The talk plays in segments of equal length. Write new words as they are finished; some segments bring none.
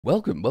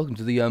Welcome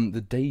to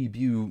the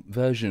debut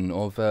version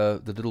of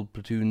the Little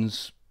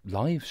Platoons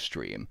live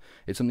stream.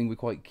 It's something we're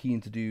quite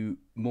keen to do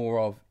more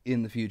of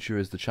in the future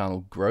as the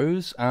channel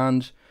grows,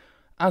 and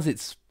as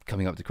it's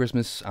coming up to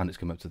Christmas and it's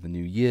coming up to the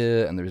new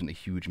year, and there isn't a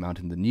huge amount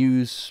in the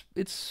news.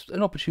 It's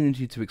an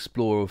opportunity to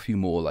explore a few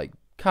more like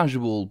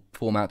casual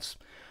formats,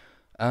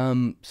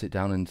 sit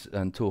down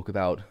and talk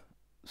about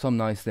some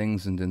nice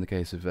things, and in the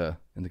case of The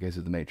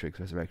Matrix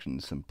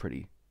Resurrections, some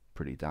pretty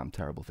damn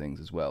terrible things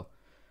as well.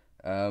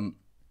 Um,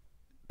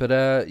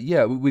 but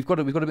yeah, we've got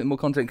a bit more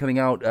content coming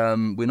out.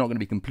 We're not going to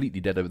be completely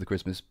dead over the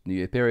Christmas New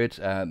Year period.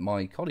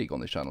 My colleague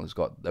on this channel has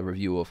got a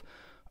review of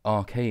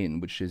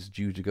Arcane, which is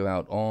due to go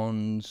out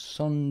on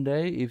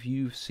Sunday. If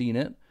you've seen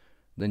it,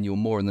 then you're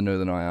more in the know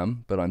than I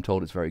am. But I'm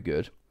told it's very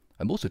good.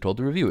 I'm also told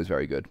the review is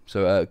very good.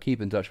 So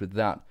keep in touch with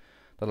that.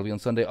 That'll be on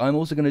Sunday. I'm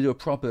also going to do a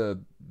proper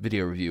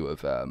video review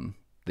of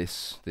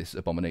this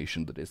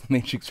abomination that is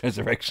Matrix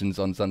Resurrections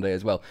on Sunday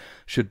as well.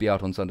 Should be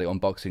out on Sunday on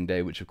Boxing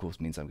Day, which of course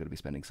means I'm going to be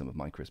spending some of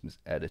my Christmas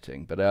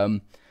editing. But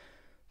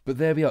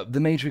there we are. The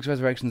Matrix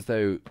Resurrections,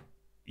 though,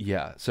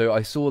 yeah. So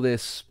I saw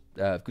this.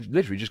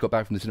 Literally just got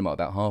back from the cinema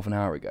about half an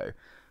hour ago,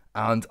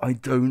 and I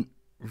don't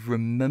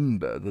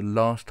remember the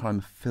last time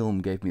a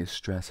film gave me a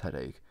stress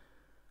headache.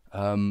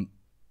 Um,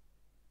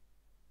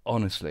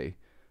 honestly,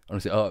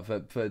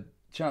 for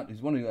chat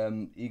who's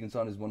wondering, Egan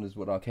Sanders wonders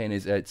what Arcane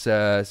is. It's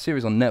a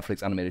series on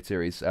Netflix, animated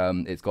series.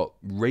 It's got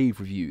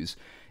rave reviews.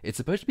 It's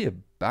supposed to be a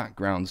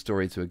background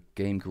story to a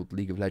game called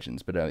League of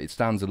Legends, but it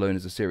stands alone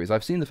as a series.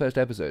 I've seen the first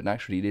episode, and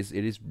actually it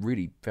is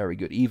really very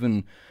good.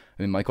 Even,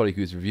 I mean, my colleague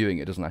who's reviewing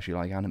it doesn't actually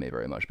like anime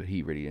very much, but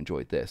he really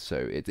enjoyed this, so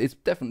it's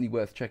definitely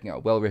worth checking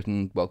out. Well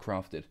written, well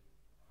crafted.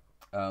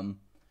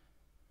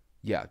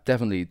 Yeah,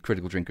 definitely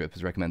Critical Drinker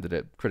has recommended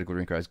it. Critical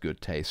Drinker has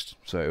good taste,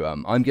 so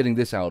I'm getting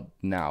this out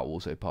now,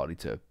 also partly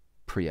to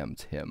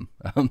preempt him,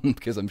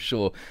 because I'm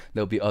sure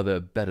there'll be other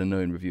better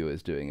known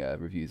reviewers doing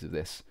reviews of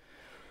this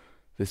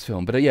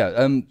film. But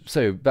yeah,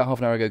 so about half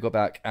an hour ago got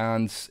back,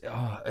 and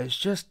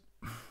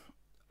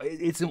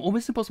it's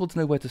almost impossible to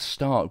know where to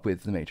start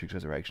with The Matrix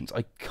Resurrections.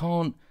 I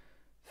can't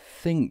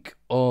think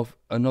of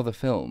another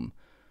film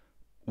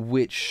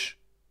which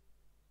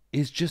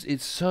is just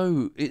it's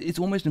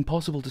almost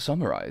impossible to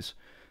summarize.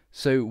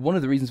 So one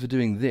of the reasons for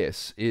doing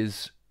this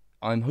is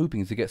I'm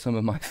hoping to get some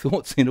of my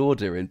thoughts in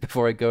order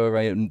before I go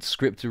around and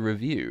script a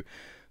review.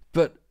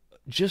 But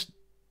just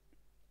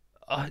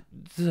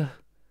the,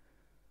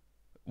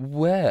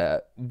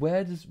 where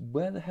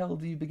the hell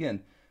do you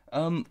begin?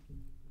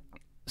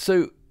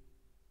 So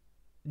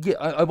yeah,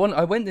 I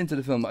went into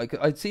the film.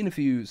 I'd seen a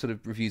few sort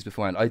of reviews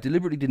beforehand. I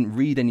deliberately didn't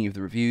read any of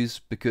the reviews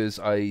because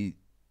I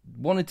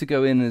wanted to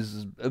go in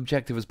as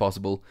objective as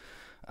possible.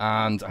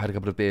 And I had a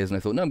couple of beers, and I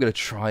thought, no, I'm going to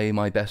try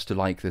my best to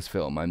like this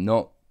film. I'm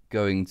not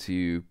going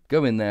to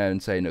go in there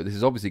and say, no, this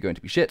is obviously going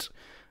to be shit,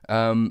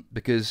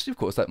 because of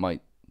course that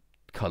might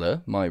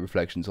colour my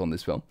reflections on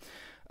this film.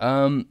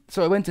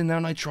 So I went in there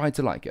and I tried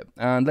to like it,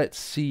 and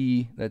is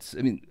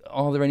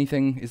there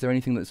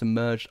anything that's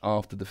emerged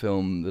after the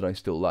film that I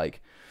still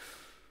like?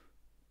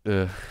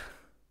 No.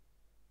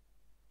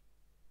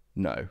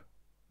 No.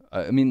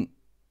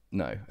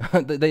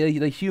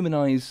 They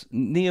humanize.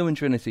 Neo and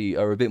Trinity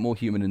are a bit more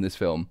human in this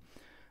film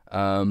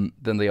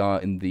than they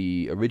are in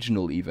the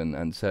original, even,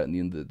 and certainly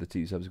in the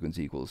two subsequent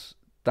sequels.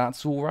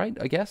 That's all right,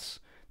 I guess.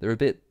 They're a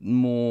bit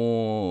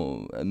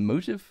more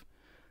emotive.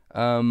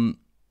 It's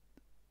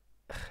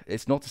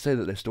not to say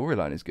that their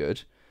storyline is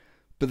good,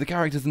 but the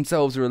characters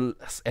themselves are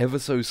ever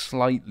so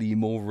slightly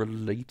more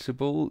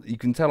relatable. You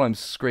can tell I'm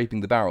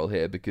scraping the barrel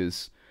here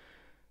because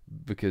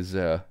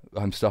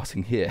I'm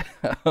starting here.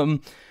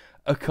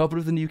 A couple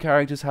of the new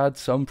characters had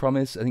some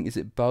promise. I think, is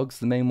it Bugs,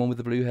 the main one with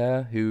the blue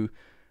hair, who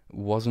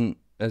wasn't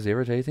as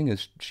irritating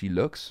as she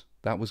looks.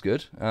 That was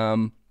good.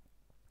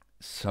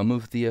 Some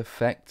of the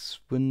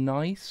effects were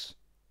nice.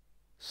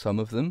 Some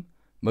of them.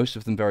 Most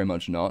of them very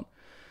much not.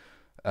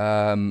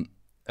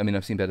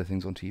 I've seen better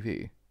things on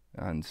TV,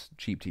 and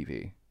cheap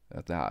TV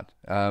at that.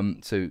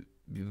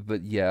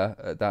 But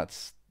yeah,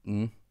 that's...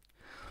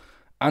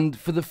 And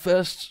for the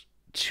first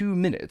 2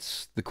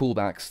 minutes, the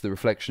callbacks, the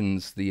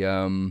reflections,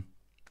 the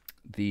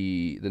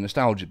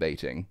nostalgia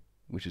baiting,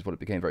 which is what it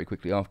became very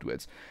quickly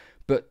afterwards.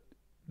 But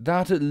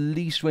that, at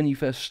least when you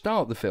first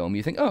start the film,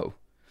 you think, oh,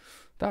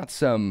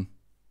 that's a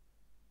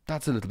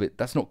little bit,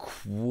 that's not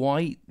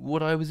quite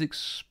what I was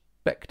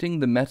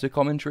expecting. The meta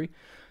commentary,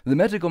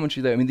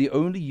 though, the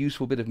only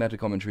useful bit of meta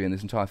commentary in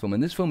this entire film,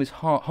 and this film is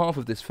half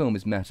of this film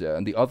is meta,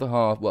 and the other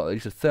half, well, at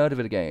least a third of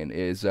it again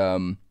is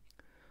just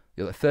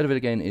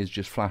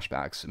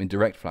flashbacks.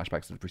 Direct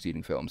flashbacks to the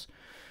preceding films.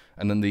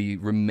 And then the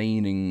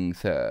remaining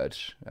third,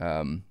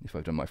 if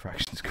I've done my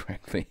fractions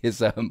correctly,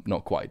 is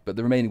not quite, but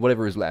the remaining,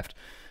 whatever is left,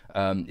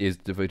 is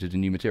devoted to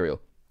new material.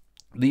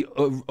 The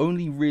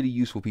only really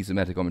useful piece of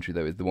meta commentary,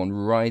 though, is the one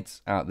right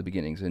at the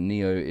beginning. So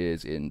Neo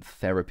is in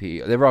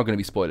therapy. There are going to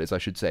be spoilers, I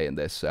should say, in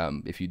this.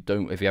 If you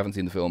haven't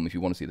seen the film, if you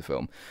want to see the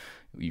film,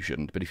 you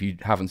shouldn't. But if you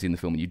haven't seen the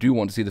film and you do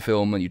want to see the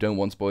film and you don't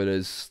want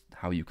spoilers,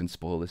 how you can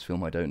spoil this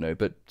film, I don't know.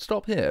 But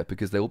stop here,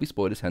 because there will be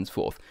spoilers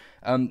henceforth.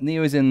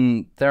 Neo is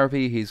in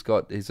therapy. He's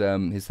got his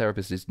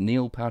therapist is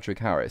Neil Patrick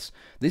Harris.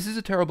 This is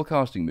a terrible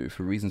casting move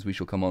for reasons we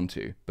shall come on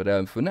to.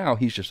 But for now,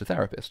 he's just a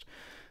therapist.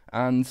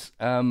 And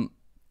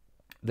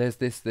there's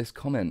this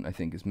comment, I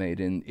think, is made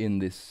in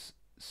this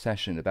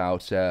session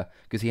about,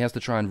 because he has to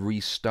try and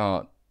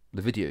restart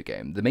the video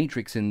game. The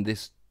Matrix in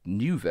this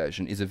new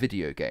version is a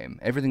video game.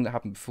 Everything that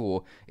happened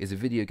before is a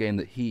video game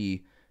that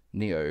he,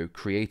 Neo,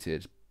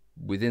 created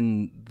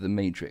within the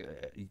Matrix.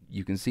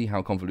 You can see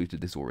how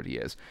convoluted this already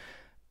is.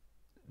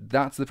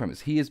 That's the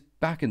premise. He is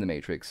back in the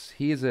Matrix.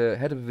 He is a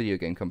head of a video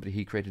game company.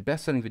 He created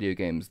best-selling video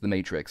games, The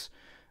Matrix,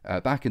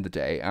 back in the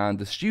day, and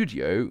the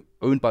studio,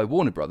 owned by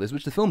Warner Brothers,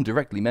 which the film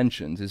directly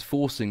mentions, is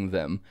forcing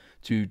them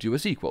to do a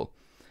sequel.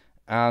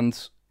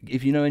 And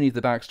if you know any of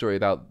the backstory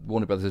about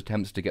Warner Brothers'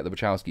 attempts to get the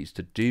Wachowskis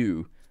to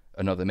do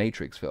another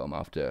Matrix film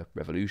after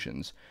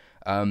Revolutions,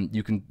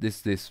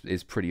 this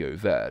is pretty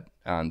overt,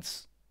 and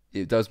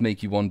it does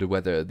make you wonder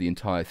whether the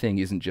entire thing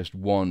isn't just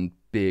one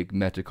big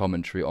meta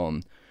commentary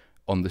on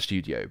the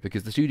studio,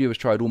 because the studio has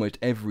tried almost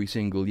every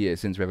single year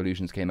since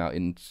Revolutions came out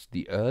in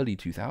the early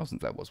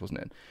 2000s, wasn't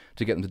it,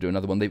 to get them to do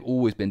another one. They've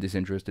always been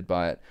disinterested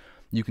by it.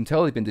 You can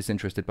tell they've been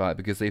disinterested by it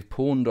because they've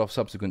pawned off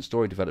subsequent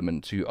story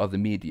development to other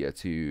media,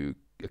 to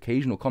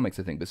occasional comics,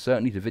 I think, but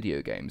certainly to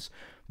video games.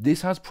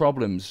 This has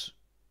problems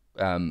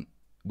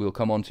we'll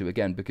come on to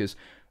again, because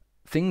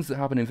things that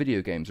happen in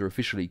video games are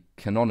officially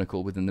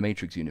canonical within the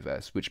Matrix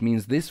universe, which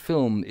means this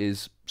film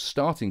is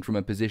starting from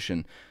a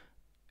position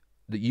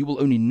that you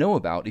will only know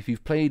about if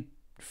you've played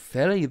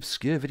fairly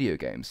obscure video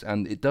games,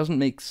 and it doesn't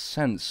make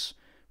sense,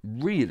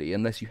 really,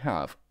 unless you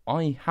have.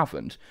 I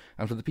haven't,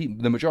 and for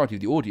the majority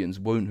of the audience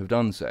won't have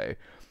done so.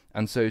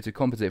 And so to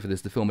compensate for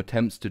this, the film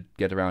attempts to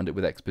get around it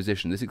with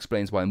exposition. This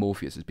explains why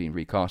Morpheus has been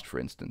recast, for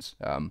instance.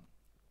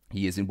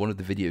 He is in one of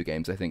the video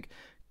games, I think,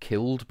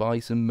 killed by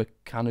some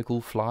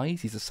mechanical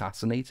flies. He's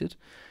assassinated.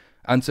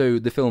 And so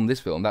this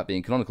film, that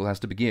being canonical, has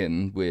to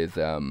begin with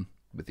the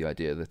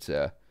idea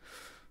that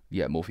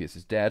Morpheus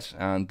is dead,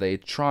 and they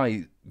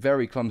try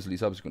very clumsily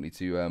subsequently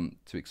to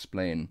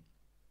explain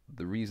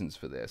the reasons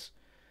for this.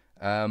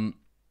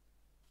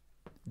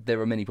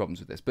 There are many problems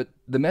with this, but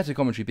the meta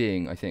commentary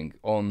being, I think,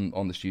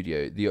 on the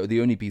studio,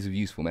 the only piece of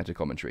useful meta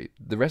commentary.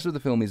 The rest of the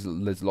film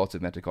there's lots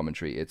of meta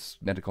commentary. It's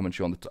meta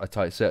commentary on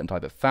a certain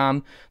type of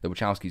fan. The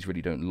Wachowskis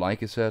really don't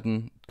like a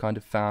certain kind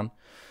of fan.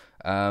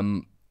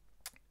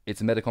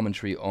 It's a meta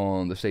commentary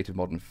on the state of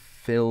modern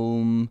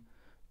film,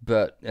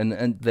 but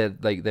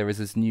there is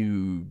this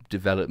new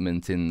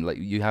development in, like,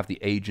 you have the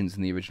agents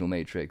in the original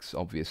Matrix,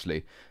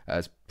 obviously,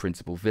 as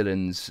principal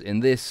villains. In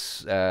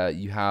this,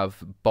 you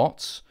have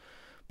bots,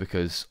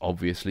 because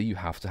obviously you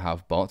have to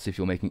have bots if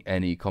you're making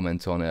any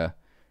comment on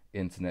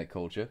internet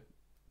culture.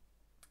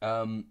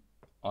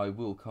 I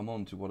will come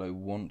on to what I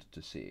want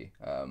to see,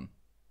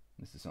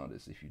 Mr.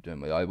 Sanders, if you don't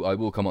mind. I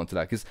will come on to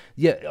that, because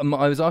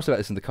I was asked about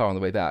this in the car on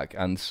the way back,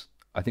 and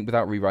I think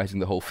without rewriting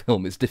the whole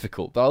film is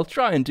difficult, but I'll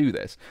try and do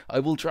this. I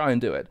will try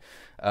and do it.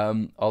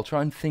 I'll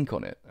try and think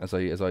on it as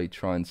I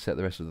try and set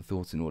the rest of the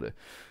thoughts in order.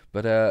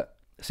 But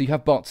so you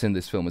have bots in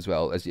this film as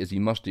well, as you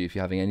must do if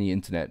you're having any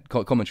internet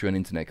commentary on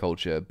internet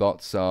culture.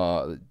 Bots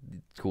are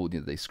called,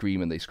 they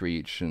scream and they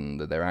screech, and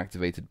they're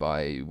activated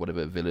by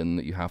whatever villain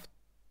that you have.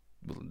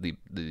 The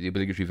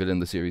obligatory villain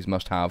the series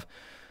must have.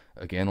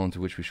 Again,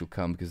 onto which we shall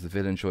come, because the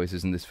villain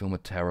choices in this film are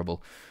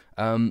terrible.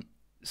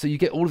 So you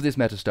get all of this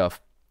meta stuff,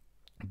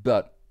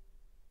 but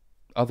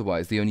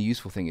otherwise, the only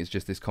useful thing is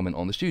just this comment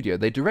on the studio.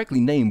 They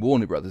directly name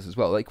Warner Brothers as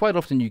well. Like, quite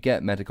often you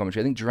get meta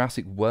commentary. I think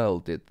Jurassic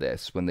World did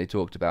this when they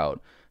talked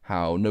about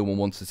how no one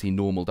wants to see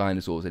normal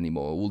dinosaurs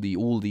anymore. All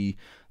the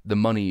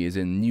money is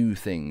in new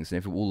things,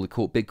 and all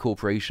the big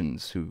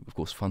corporations, who of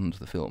course fund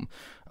the film,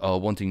 are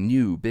wanting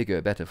new,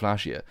 bigger, better,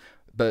 flashier.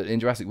 But in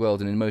Jurassic World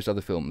and in most other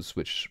films,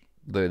 which,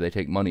 though they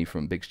take money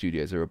from big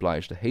studios, are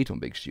obliged to hate on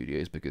big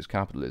studios because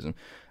capitalism,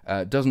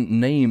 doesn't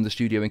name the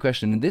studio in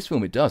question. In this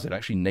film it does. It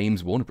actually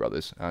names Warner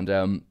Brothers, and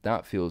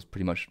that feels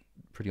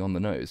pretty on the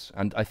nose.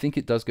 And I think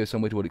it does go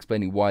some way toward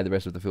explaining why the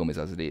rest of the film is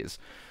as it is.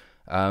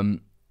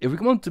 If we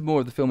come on to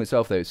more of the film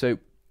itself, though, so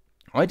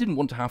I didn't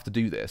want to have to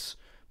do this,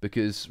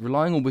 because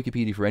relying on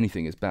Wikipedia for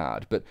anything is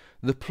bad, but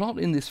the plot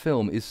in this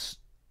film is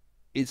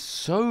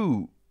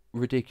so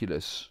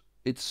ridiculous,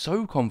 it's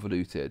so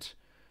convoluted,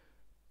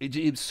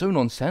 it's so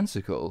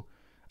nonsensical,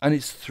 and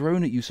it's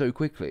thrown at you so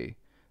quickly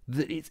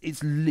that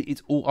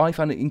it's all. I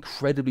found it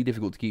incredibly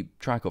difficult to keep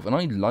track of, and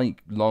I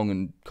like long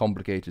and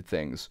complicated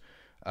things,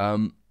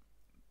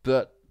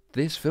 but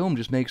this film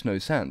just makes no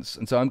sense,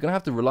 and so I'm going to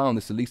have to rely on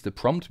this at least to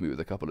prompt me with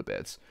a couple of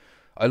bits.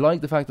 I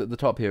like the fact that at the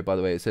top here, by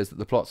the way, it says that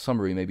the plot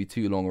summary may be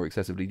too long or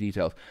excessively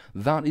detailed.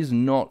 That is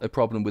not a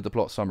problem with the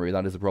plot summary,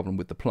 that is a problem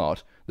with the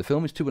plot. The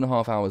film is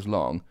 2.5 hours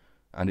long,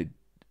 and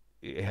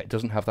it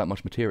doesn't have that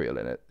much material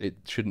in it. It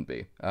shouldn't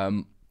be.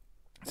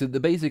 So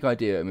the basic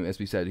idea, I mean, as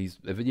we said, he's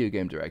a video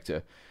game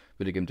director,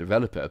 video game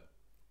developer.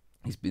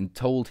 He's been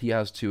told he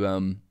has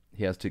to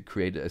he has to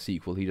create a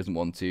sequel. He doesn't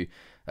want to.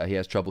 He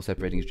has trouble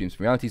separating his dreams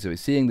from reality, so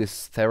he's seeing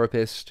this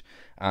therapist,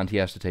 and he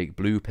has to take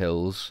blue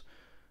pills,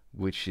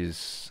 which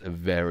is a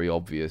very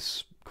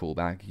obvious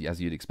callback,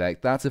 as you'd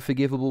expect. That's a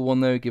forgivable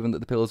one, though, given that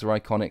the pills are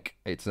iconic.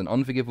 It's an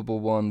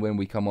unforgivable one when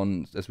we come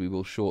on, as we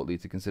will shortly,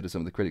 to consider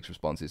some of the critics'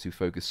 responses, who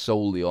focus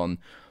solely on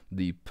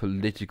the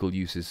political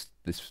uses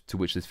to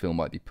which this film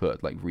might be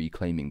put, like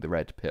reclaiming the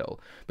red pill.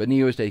 But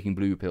Neo is taking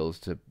blue pills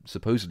to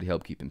supposedly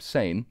help keep him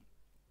sane.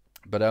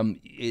 But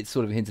it's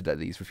sort of hinted at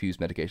that he's refused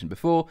medication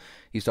before.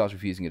 He starts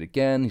refusing it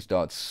again. He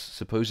starts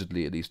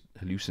supposedly, at least,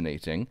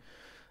 hallucinating.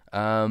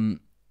 And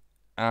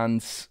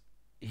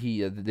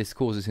this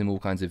causes him all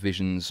kinds of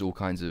visions, all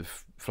kinds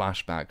of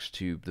flashbacks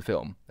to the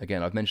film.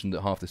 Again, I've mentioned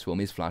that half this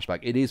film is flashback.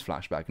 It is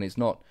flashback, and it's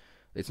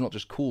not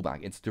just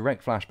callback. It's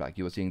direct flashback.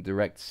 You are seeing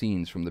direct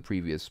scenes from the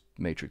previous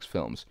Matrix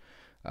films,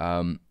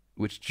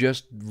 which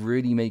just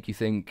really make you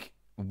think,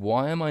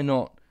 why am I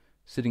not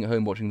sitting at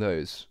home watching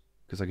those?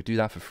 Because I could do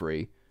that for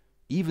free.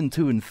 Even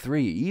 2 and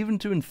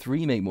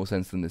 3 make more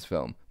sense than this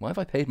film. Why have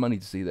I paid money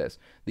to see this?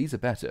 These are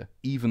better.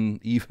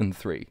 Even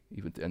 3.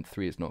 And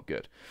 3 is not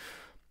good.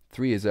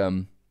 3 is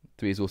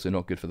also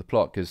not good for the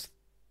plot, because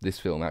this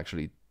film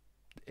actually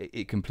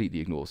it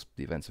completely ignores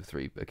the events of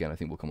 3. Again, I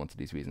think we'll come on to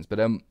these reasons. But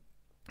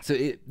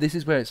this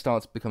is where it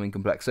starts becoming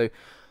complex. So,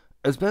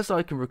 as best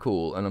I can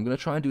recall, and I'm going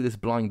to try and do this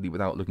blindly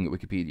without looking at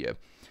Wikipedia,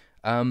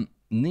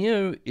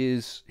 Neo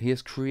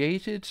has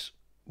created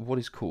what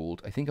is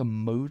called, I think, a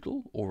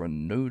modal or a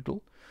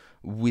nodal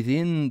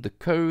within the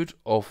code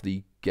of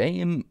the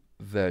game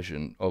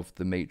version of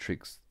the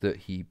Matrix that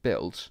he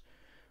built,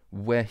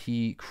 where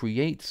he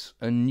creates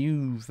a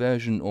new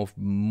version of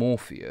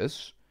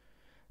Morpheus,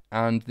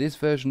 and this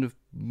version of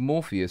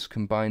Morpheus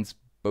combines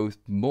both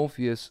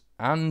Morpheus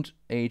and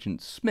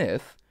Agent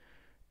Smith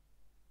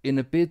in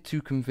a bid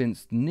to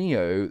convince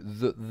Neo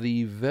that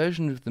the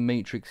version of the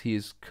Matrix he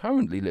is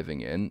currently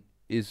living in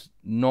is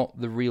not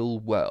the real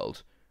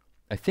world.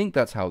 I think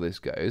that's how this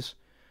goes.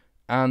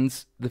 And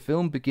the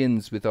film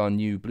begins with our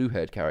new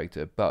blue-haired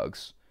character,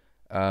 Bugs,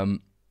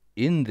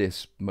 in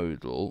this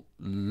modal,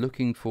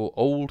 looking for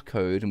old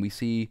code, and we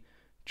see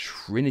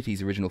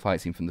Trinity's original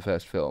fight scene from the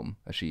first film,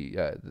 as she,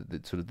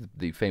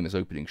 the famous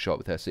opening shot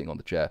with her sitting on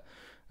the chair,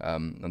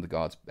 and the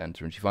guards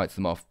enter and she fights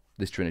them off.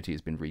 This Trinity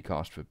has been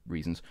recast for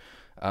reasons.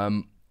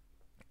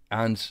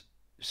 And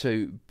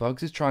so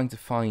Bugs is trying to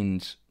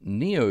find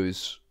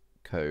Neo's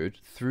code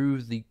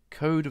through the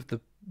code of the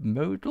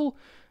modal,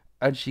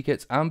 and she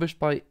gets ambushed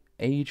by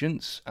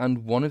agents,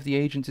 and one of the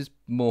agents is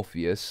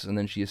Morpheus, and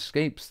then she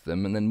escapes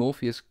them, and then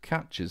Morpheus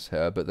catches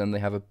her, but then they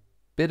have a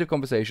bit of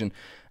conversation,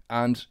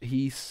 and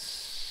he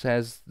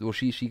says, or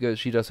she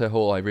does her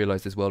whole "I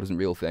realize this world isn't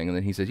real" thing, and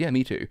then he says, "Yeah,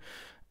 me too,"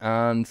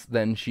 and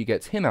then she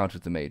gets him out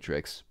of the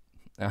Matrix,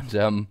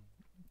 and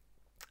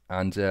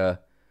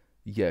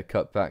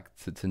cut back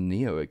to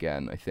Neo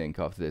again. I think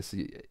after this,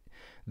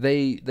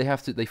 they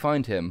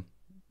find him.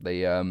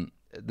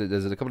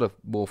 There's a couple of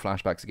more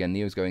flashbacks again.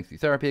 Neo's going through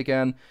therapy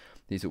again.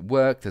 He's at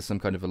work. There's some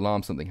kind of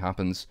alarm. Something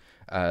happens.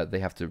 They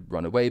have to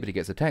run away, but he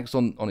gets a text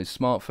on his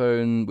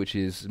smartphone, which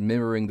is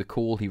mirroring the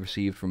call he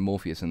received from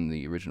Morpheus in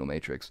the original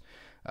Matrix.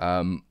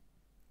 And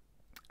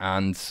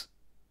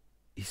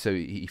so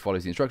he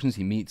follows the instructions.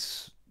 He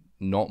meets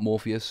not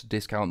Morpheus,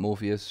 discount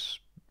Morpheus,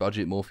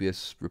 budget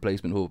Morpheus,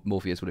 replacement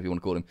Morpheus, whatever you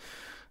want to call him.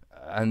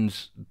 And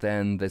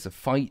then there's a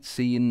fight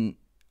scene.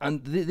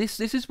 And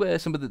this is where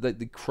some of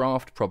the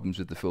craft problems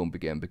with the film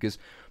begin, because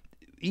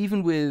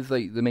even with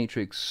like the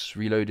Matrix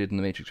Reloaded and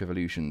the Matrix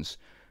Revolutions,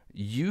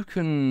 you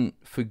can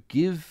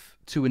forgive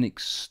to an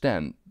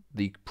extent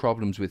the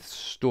problems with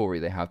story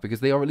they have, because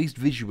they are at least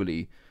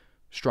visually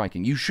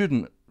striking. You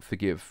shouldn't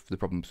forgive the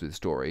problems with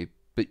story,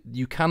 but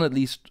you can at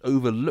least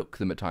overlook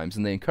them at times,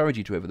 and they encourage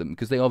you to over them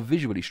because they are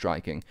visually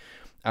striking,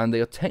 and they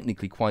are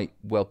technically quite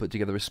well put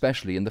together,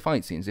 especially in the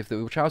fight scenes. If the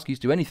Wachowskis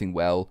do anything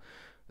well,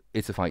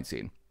 it's a fight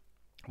scene.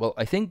 Well,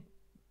 I think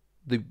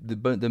the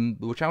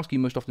Wachowski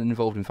most often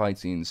involved in fight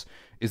scenes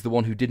is the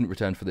one who didn't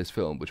return for this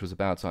film, which was a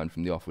bad sign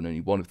from the off when only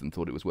one of them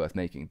thought it was worth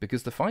making.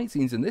 Because the fight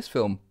scenes in this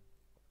film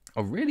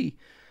are really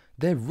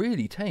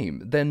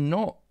tame. They're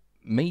not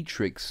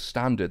Matrix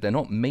standard. They're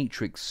not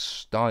Matrix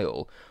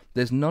style.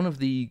 There's none of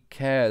the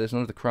care, there's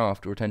none of the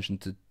craft or attention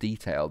to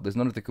detail. There's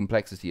none of the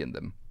complexity in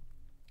them.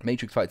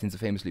 Matrix fight scenes are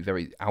famously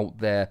very out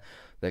there.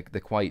 They're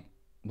quite,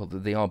 well,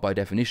 they are by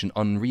definition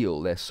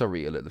unreal. They're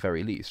surreal at the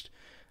very least.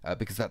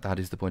 Because that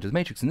is the point of the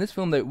Matrix. In this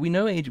film, though, we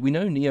know Neo,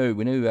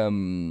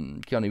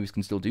 Keanu Reeves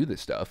can still do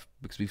this stuff,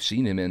 because we've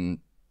seen him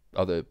in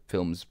other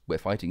films where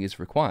fighting is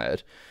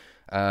required.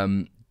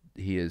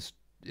 He is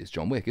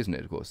John Wick, isn't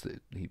it, of course,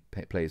 that he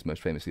plays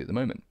most famously at the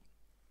moment.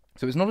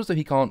 So it's not as though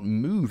he can't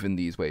move in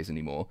these ways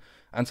anymore,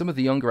 and some of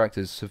the younger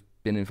actors have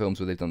been in films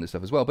where they've done this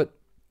stuff as well, but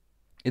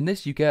in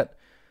this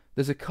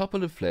there's a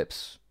couple of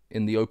flips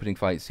in the opening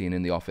fight scene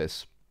in the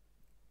office,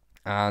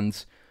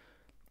 and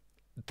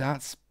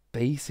that's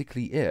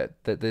basically it.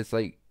 That there's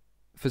like,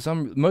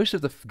 most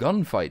of the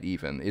gunfight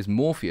even is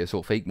Morpheus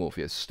or fake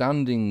Morpheus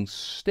standing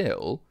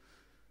still,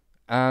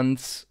 and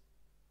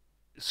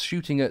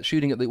shooting at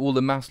all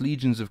the mass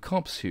legions of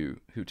cops who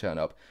turn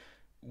up.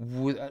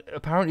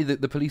 Apparently,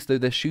 the police, though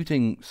they're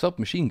shooting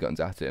submachine guns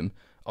at him,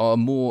 are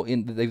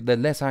they're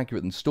less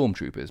accurate than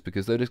stormtroopers,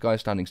 because though this guy's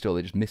standing still,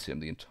 they just miss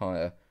him the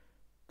entire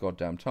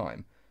goddamn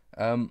time.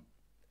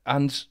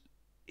 And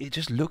it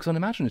just looks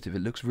unimaginative.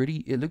 It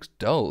looks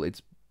dull.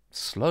 It's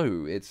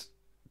slow. It's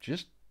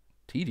just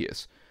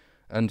tedious.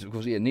 And of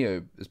course, yeah,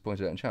 Neo, as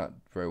pointed out in chat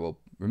very well,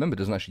 remember,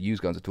 doesn't actually use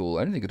guns at all,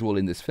 anything at all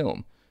in this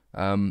film.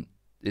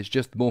 It's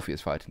just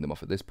Morpheus fighting them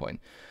off at this point.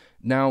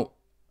 Now,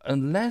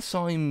 unless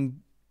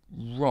I'm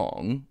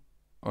wrong,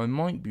 I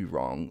might be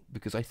wrong,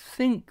 because I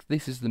think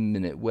this is the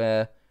minute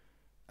where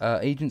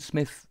Agent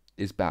Smith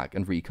is back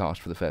and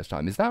recast for the first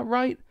time. Is that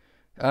right?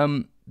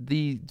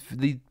 The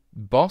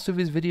boss of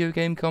his video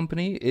game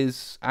company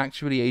is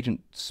actually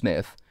Agent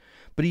Smith,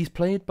 but he's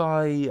played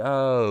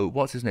by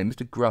what's his name,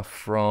 Mr. Gruff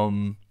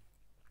from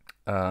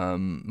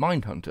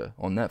Mindhunter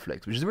on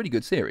Netflix, which is a really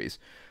good series.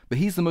 But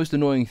he's the most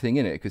annoying thing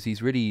in it, because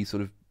he's really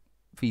sort of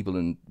feeble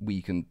and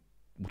weak and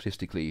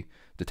autistically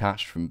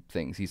detached from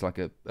things. He's like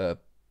a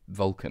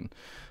Vulcan.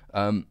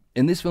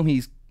 In this film,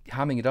 he's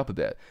hamming it up a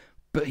bit,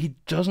 but he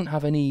doesn't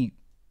have any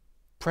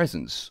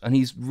presence, and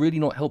he's really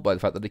not helped by the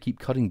fact that they keep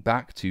cutting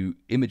back to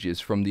images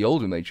from the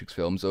older Matrix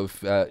films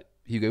of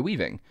Hugo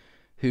Weaving,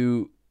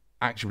 who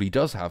actually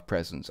does have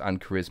presence and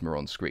charisma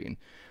on screen.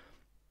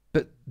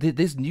 But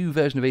this new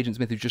version of Agent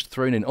Smith who's just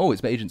thrown in, oh,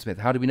 it's Agent Smith.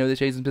 How do we know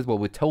this Agent Smith? Well,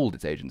 we're told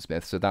it's Agent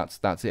Smith, so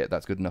that's it.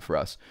 That's good enough for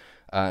us.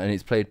 And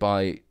it's played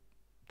by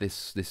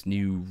this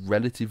new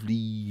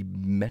relatively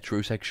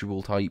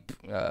metrosexual type.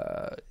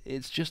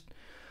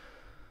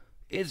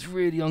 It's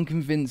really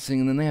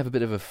unconvincing. And then they have a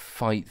bit of a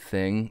fight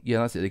thing.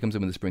 Yeah, that's it. He comes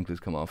in when the sprinklers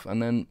come off,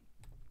 and then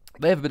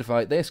they have a bit of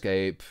fight. They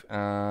escape,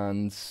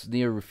 and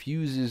Neo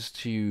refuses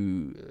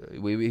to.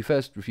 He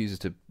first refuses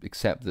to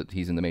accept that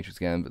he's in the Matrix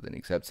again, but then he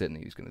accepts it,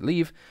 and he's going to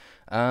leave.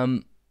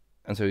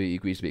 And so he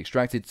agrees to be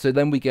extracted. So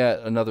then we get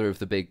another of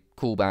the big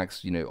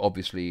callbacks. You know,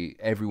 obviously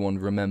everyone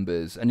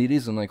remembers, and it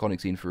is an iconic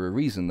scene for a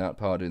reason, that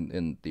part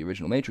in the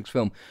original Matrix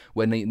film,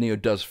 when Neo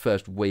does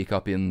first wake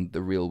up in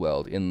the real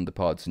world, in the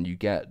pods, and you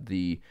get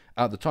the,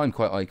 at the time,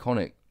 quite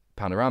iconic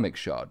panoramic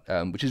shot,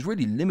 which is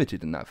really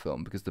limited in that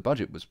film because the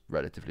budget was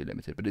relatively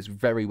limited, but it's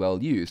very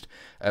well used.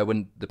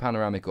 When the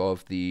panoramic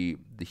of the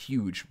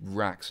huge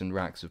racks and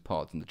racks of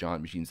pods and the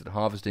giant machines that are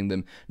harvesting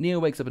them, Neo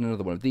wakes up in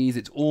another one of these.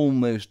 It's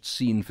almost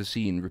scene for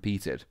scene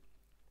repeated.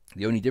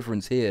 The only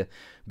difference here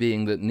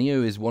being that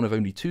Neo is one of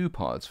only two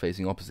pods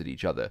facing opposite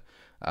each other,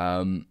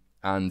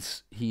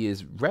 and he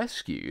is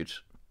rescued.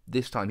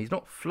 This time he's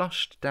not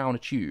flushed down a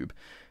tube,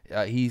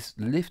 he's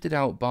lifted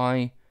out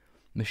by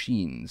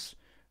machines.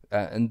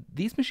 And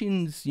these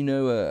machines, you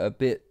know, are a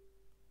bit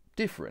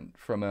different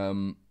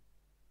from,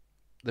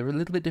 they're a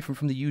little bit different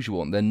from the usual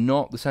one. They're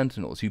not the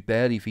Sentinels, who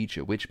barely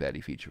feature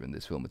in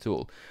this film at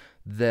all.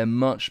 They're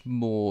much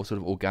more sort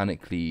of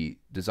organically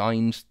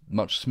designed,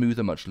 much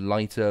smoother, much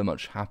lighter,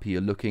 much happier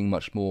looking,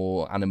 much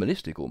more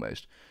animalistic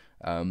almost.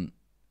 And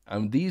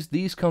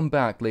these come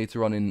back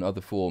later on in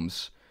other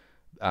forms,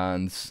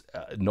 and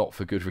not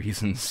for good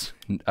reasons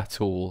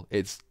at all.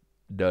 It's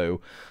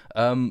no.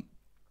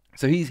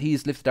 So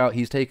he's lifted out.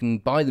 He's taken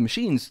by the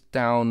machines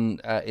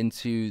down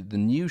into the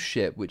new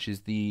ship, which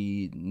is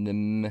the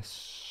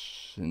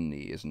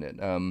Mnemosyne, isn't it?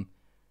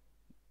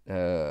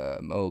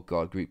 Oh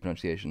God, Greek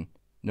pronunciation.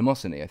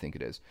 Mnemosyne, I think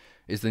it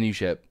is the new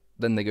ship.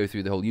 Then they go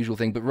through the whole usual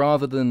thing, but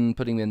rather than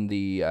putting him in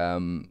the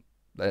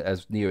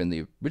as Neo in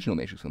the original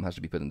Matrix film has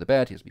to be put into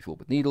bed, he has to be filled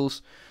with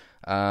needles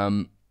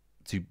to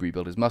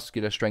rebuild his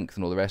muscular strength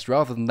and all the rest.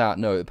 Rather than that,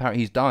 no,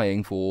 apparently he's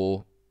dying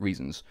for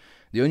reasons.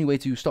 The only way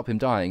to stop him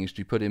dying is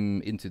to put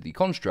him into the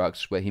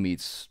constructs where he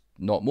meets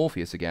not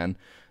Morpheus again.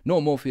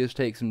 Not Morpheus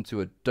takes him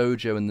to a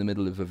dojo in the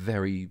middle of a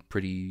very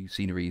pretty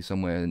scenery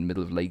somewhere in the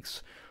middle of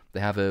lakes. They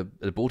have an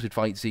aborted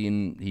fight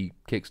scene. He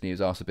kicks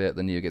Neo's ass a bit,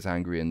 then Neo gets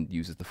angry and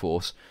uses the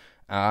Force.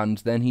 And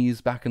then he's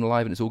back and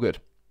alive and it's all good.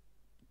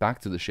 Back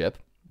to the ship.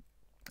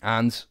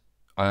 And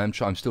I'm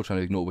still trying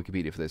to ignore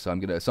Wikipedia for this, so I'm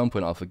gonna, at some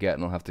point I'll forget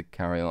and I'll have to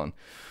carry on.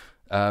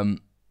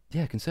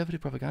 Yeah,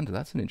 conservative propaganda.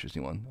 That's an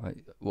interesting one.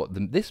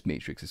 This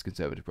Matrix is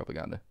conservative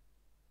propaganda.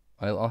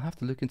 I'll have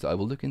to look into. I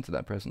will look into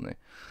that presently.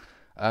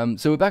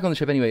 So we're back on the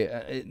ship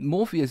anyway.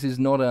 Morpheus is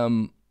not,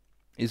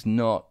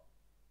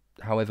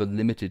 however,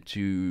 limited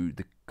to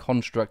the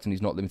construct, and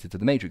he's not limited to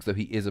the Matrix, though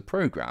he is a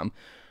program,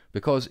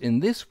 because in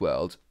this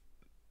world,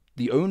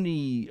 the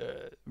only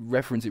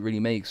reference it really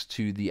makes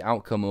to the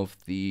outcome of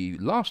the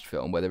last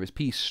film, where there is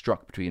peace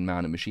struck between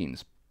man and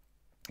machines,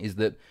 is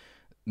that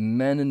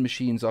men and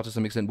machines are to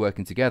some extent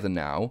working together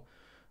now,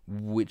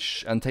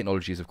 and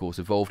technology has of course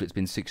evolved. It's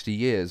been 60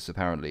 years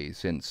apparently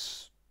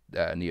since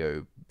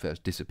Neo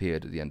first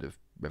disappeared at the end of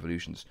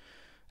Revolutions,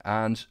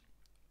 and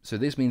so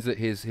this means that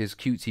his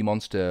cutesy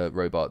monster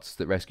robots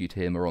that rescued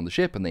him are on the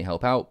ship and they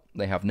help out.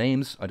 They have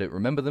names. I don't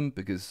remember them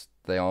because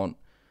they're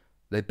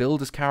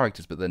billed as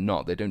characters, but they're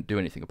not. They don't do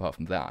anything apart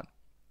from that.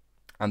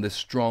 And there's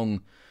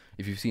strong,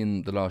 if you've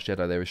seen The Last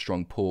Jedi, there is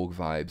strong Porg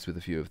vibes with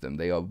a few of them.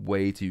 They are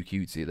way too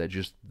cutesy. They're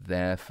just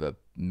there for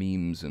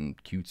memes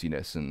and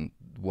cutesiness, and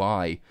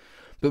why.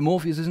 But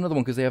Morpheus is another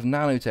one because they have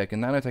nanotech,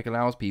 and nanotech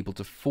allows people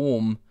to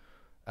form,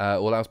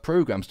 or allows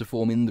programs to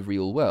form in the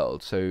real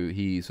world. So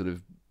he sort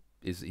of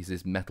he's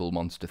this metal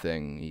monster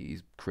thing.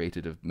 He's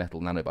created of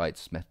metal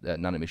nanobites,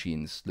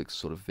 nanomachines. Looks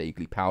sort of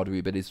vaguely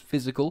powdery, but is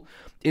physical.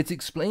 It's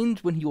explained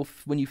when you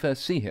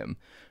first see him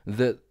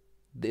that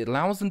it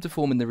allows them to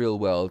form in the real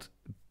world,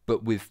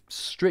 but with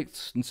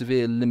strict and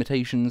severe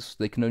limitations.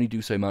 They can only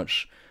do so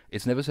much.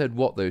 It's never said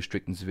what those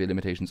strict and severe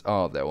limitations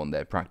are, though, on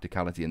their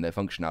practicality and their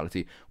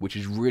functionality, which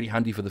is really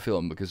handy for the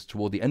film, because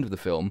toward the end of the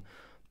film,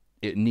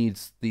 it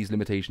needs these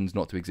limitations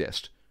not to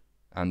exist,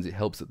 and it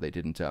helps that they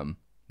didn't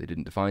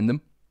define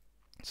them.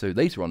 So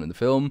later on in the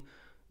film,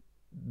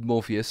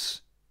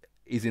 Morpheus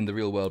is in the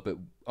real world, but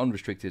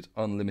unrestricted,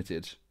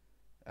 unlimited.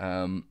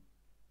 Yeah,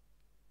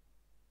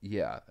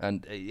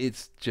 and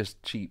it's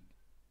just cheap,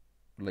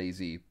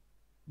 lazy.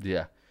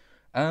 Yeah.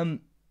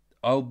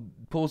 I'll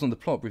pause on the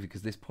plot briefly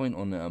because this point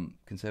on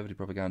conservative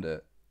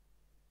propaganda,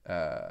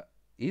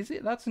 is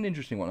it? That's an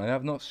interesting one. I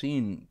have not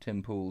seen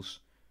Tim Pool's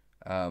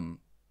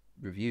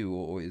review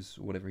or his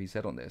whatever he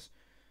said on this.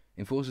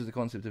 Enforces the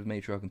concept of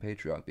matriarch and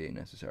patriarch being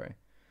necessary.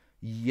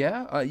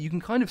 Yeah, you can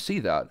kind of see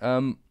that.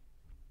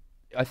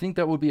 I think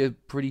that would be a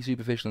pretty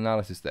superficial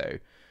analysis, though,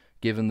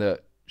 given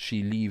that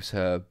she leaves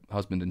her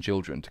husband and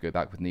children to go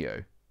back with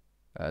Neo.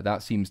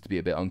 That seems to be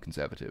a bit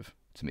unconservative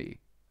to me.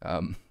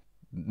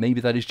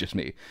 Maybe that is just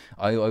me.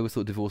 I always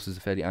thought divorces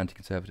are fairly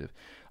anti-conservative.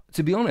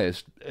 To be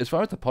honest, as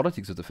far as the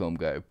politics of the film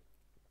go,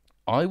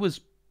 I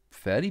was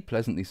fairly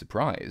pleasantly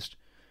surprised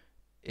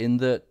in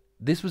that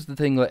this was the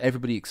thing that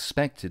everybody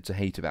expected to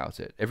hate about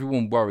it.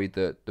 Everyone worried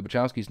that the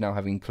Wachowskis, now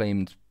having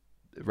claimed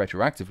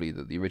retroactively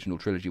that the original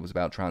trilogy was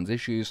about trans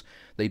issues,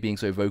 they being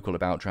so vocal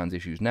about trans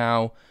issues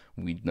now,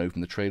 we know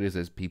from the trailers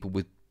there's people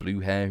with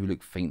blue hair who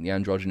look faintly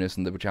androgynous,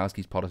 and the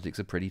Wachowskis' politics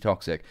are pretty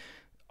toxic.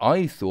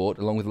 I thought,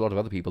 along with a lot of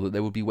other people, that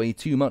there would be way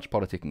too much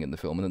politicking in the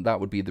film, and that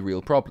would be the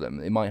real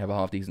problem. It might have a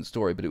half-decent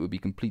story, but it would be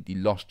completely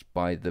lost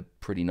by the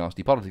pretty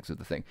nasty politics of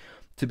the thing.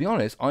 To be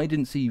honest, I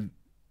didn't see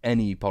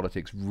any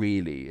politics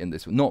really in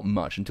this, not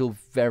much, until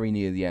very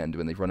near the end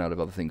when they've run out of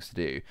other things to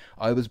do.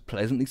 I was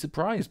pleasantly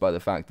surprised by the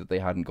fact that they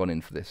hadn't gone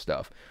in for this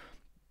stuff.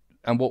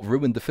 And what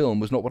ruined the film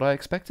was not what I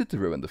expected to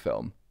ruin the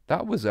film.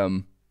 That was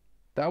new,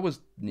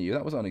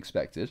 that was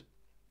unexpected.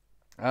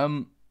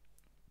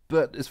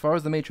 But as far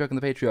as the matriarch and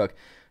the patriarch,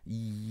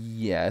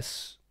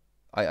 yes,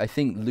 I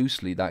think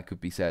loosely that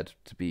could be said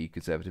to be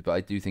conservative, but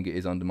I do think it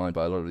is undermined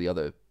by a lot of the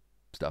other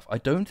stuff. I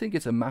don't think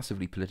it's a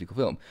massively political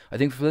film. I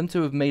think for them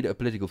to have made it a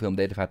political film,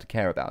 they'd have had to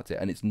care about it,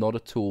 and it's not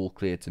at all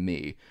clear to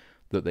me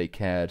that they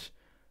cared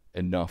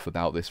enough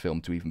about this film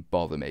to even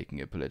bother making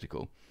it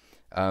political.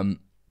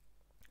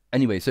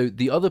 Anyway, so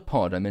the other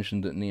pod, I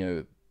mentioned that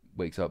Neo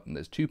wakes up and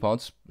there's two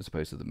pods, as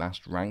opposed to the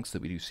masked ranks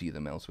that we do see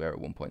them elsewhere at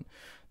one point.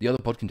 The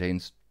other pod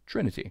contains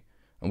Trinity.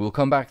 And we'll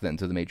come back then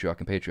to the matriarch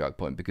and patriarch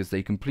point, because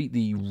they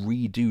completely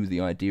redo the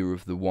idea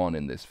of the one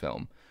in this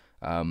film.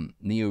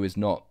 Neo is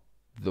not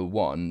the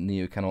one.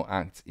 Neo cannot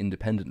act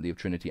independently of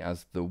Trinity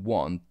as the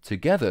one.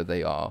 Together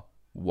they are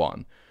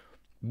one.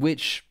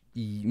 Which,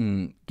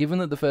 given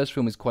that the first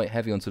film is quite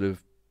heavy on sort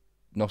of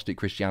Gnostic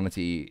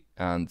Christianity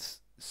and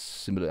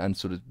similar, and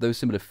sort of those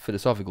similar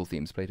philosophical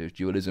themes, Plato's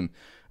dualism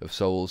of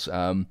souls,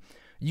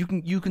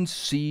 you can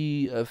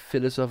see a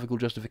philosophical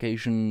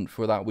justification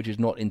for that, which is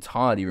not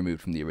entirely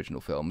removed from the original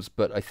films,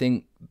 but I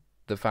think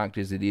the fact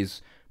is it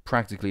is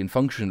practically and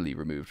functionally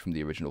removed from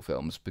the original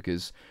films,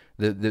 because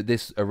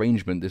this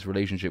arrangement, this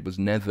relationship, was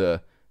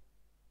never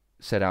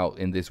set out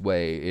in this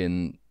way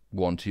in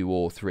 1, 2,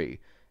 or 3.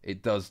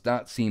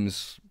 That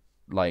seems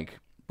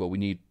like, well, we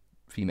need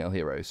female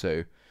hero,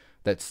 so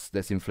let's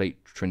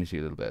inflate Trinity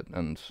a little bit,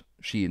 and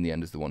she in the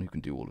end is the one who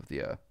can do all of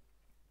the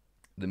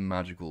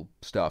magical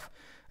stuff.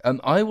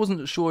 I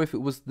wasn't sure if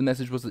the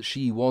message was that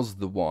she was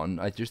the one.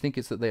 I just think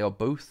it's that they are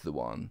both the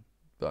one,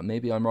 but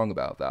maybe I'm wrong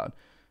about that.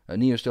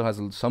 Neo still has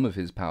some of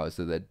his powers,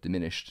 so they're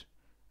diminished.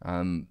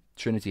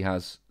 Trinity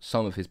has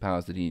some of his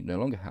powers that he no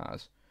longer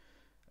has.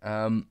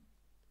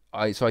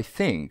 So I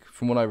think,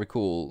 from what I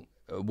recall,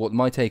 what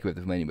my takeaway of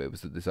the film anyway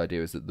was that this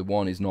idea is that the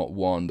one is not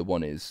one, the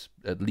one is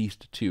at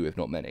least two, if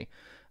not many.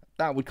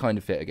 That would kind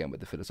of fit again with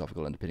the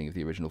philosophical underpinning of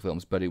the original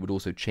films, but it would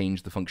also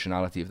change the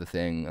functionality of the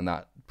thing, and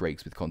that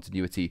breaks with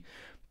continuity.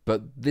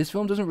 But this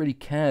film doesn't really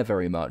care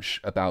very much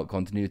about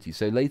continuity.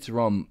 So later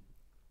on,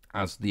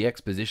 as the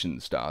exposition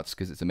starts,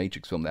 because it's a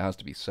Matrix film, there has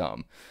to be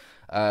some.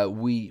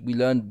 We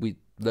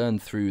learn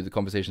through the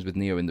conversations with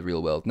Neo in the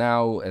real world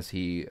now, as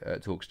he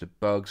talks to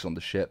Bugs on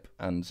the ship,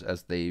 and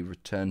as they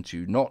return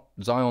to not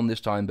Zion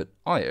this time, but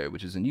Io,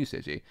 which is a new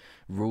city,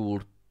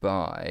 ruled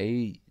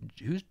by,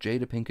 who's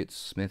Jada Pinkett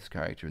Smith's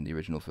character in the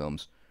original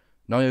films?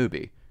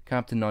 Niobe,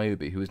 Captain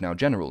Niobe, who is now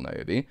General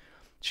Niobe.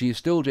 She is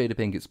still Jada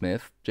Pinkett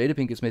Smith. Jada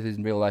Pinkett Smith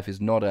in real life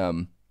is not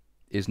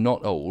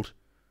old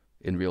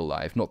in real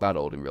life, not that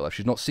old in real life.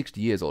 She's not 60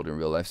 years old in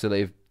real life, so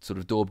they've sort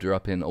of daubed her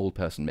up in old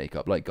person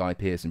makeup, like Guy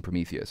Pearce in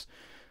Prometheus.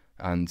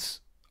 And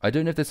I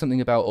don't know if there's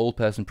something about old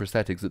person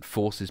prosthetics that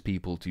forces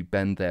people to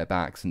bend their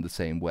backs in the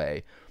same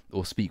way,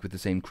 or speak with the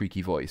same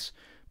creaky voice,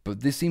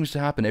 But this seems to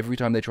happen every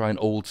time they try and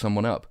old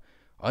someone up.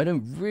 I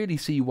don't really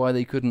see why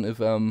they couldn't have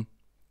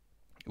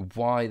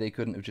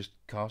just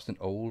cast an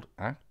old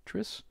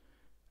actress.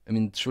 I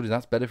mean, surely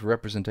that's better for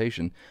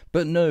representation.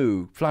 But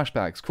no,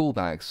 flashbacks,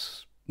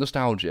 callbacks,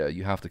 nostalgia.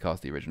 You have to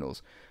cast the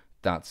originals.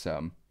 That's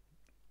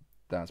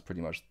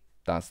pretty much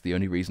that's the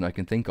only reason I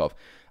can think of.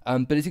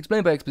 But it's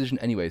explained by exposition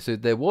anyway. So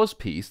there was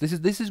peace.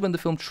 This is when the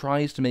film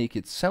tries to make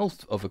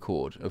itself of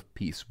accord of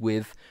peace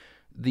with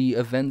the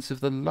events of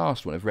the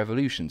last one of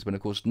Revolutions, when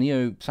of course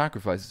Neo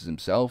sacrifices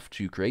himself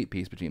to create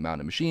peace between man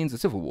and machines. The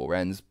Civil War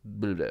ends,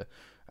 blah, blah,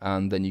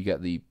 and then you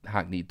get the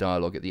hackneyed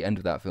dialogue at the end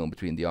of that film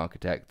between the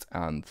Architect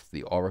and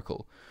the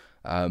Oracle,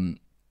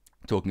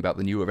 talking about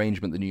the new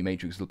arrangement, the new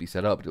Matrix will be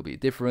set up. It'll be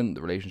different.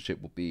 The relationship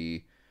will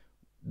be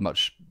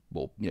much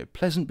more,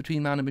 pleasant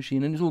between man and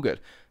machine, and it's all good.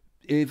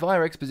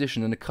 Via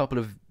exposition and a couple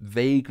of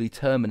vaguely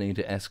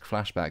Terminator-esque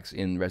flashbacks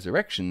in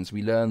Resurrections,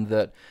 we learn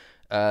that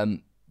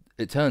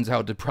it turns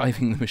out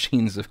depriving the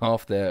machines of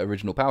half their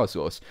original power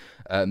source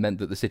meant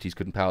that the cities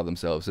couldn't power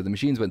themselves, so the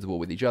machines went to war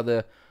with each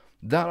other.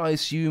 That, I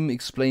assume,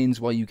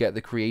 explains why you get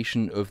the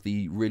creation of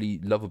the really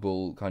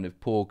lovable kind of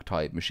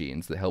Porg-type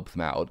machines that help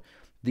them out.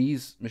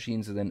 These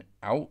machines are then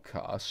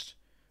outcast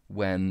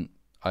when,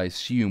 I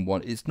assume,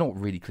 it's not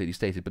really clearly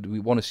stated, but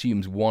one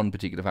assumes one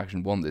particular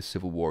faction won this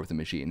civil war of the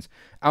machines.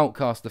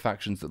 Outcast the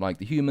factions that like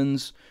the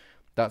humans.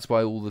 That's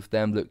why all of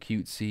them look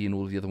cutesy and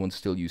all of the other ones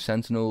still use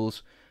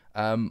Sentinels.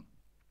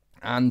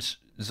 And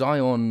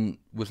Zion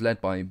was led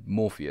by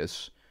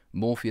Morpheus.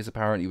 Morpheus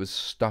apparently was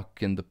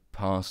stuck in the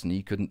past and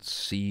he couldn't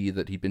see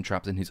that he'd been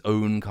trapped in his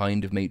own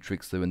kind of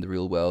matrix, though, in the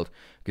real world,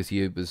 because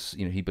he was,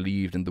 he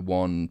believed in the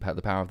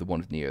power of the one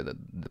of Neo, that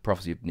the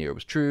prophecy of Neo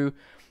was true,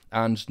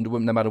 and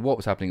no matter what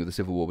was happening with the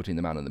civil war between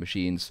the man and the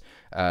machines,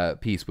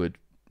 peace would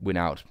win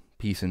out,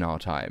 peace in our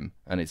time,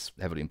 and it's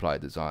heavily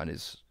implied that Zion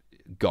is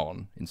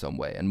gone in some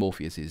way, and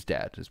Morpheus is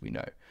dead, as we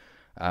know.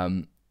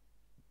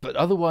 But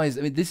otherwise,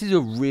 I mean, this is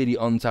a really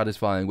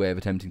unsatisfying way of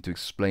attempting to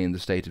explain the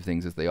state of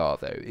things as they are,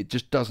 though. It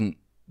just doesn't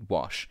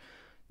wash.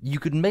 You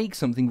could make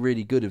something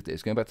really good of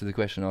this, going back to the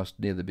question asked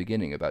near the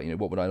beginning about,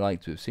 what would I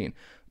like to have seen.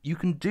 You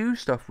can do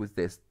stuff with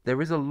this.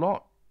 There is a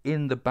lot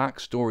in the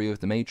backstory of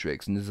the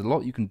Matrix, and there's a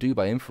lot you can do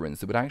by inference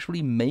that would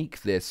actually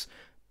make this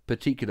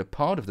particular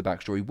part of the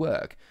backstory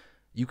work.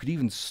 You could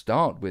even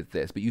start with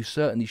this, but you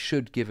certainly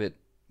should give it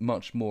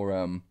much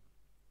more,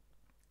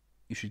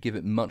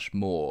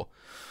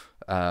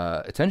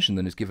 attention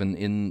than is given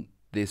in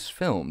this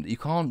film. You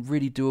can't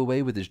really do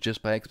away with this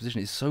just by exposition.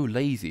 It's so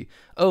lazy.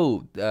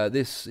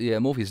 Morpheus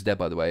is dead,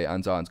 by the way,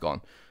 and Zion's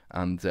gone,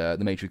 and the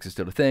Matrix is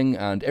still a thing,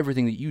 and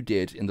everything that you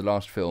did in the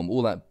last film,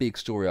 all that big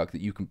story arc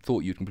that you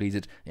thought you'd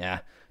completed,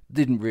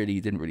 didn't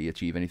really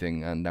achieve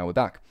anything, and now we're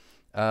back.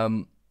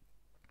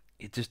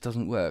 It just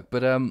doesn't work.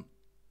 But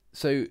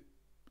so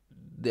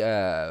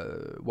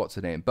what's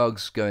her name?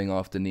 Bugs going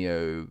after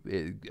Neo,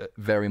 it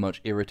very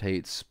much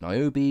irritates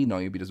Niobe.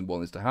 Niobe doesn't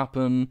want this to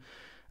happen,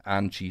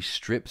 and she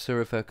strips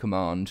her of her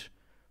command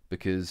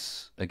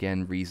because,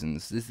 again,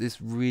 reasons. There's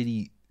this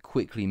really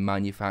quickly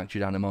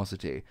manufactured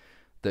animosity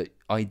that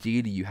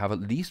ideally you have at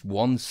least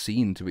one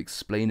scene to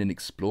explain and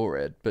explore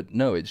it, but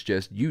no, it's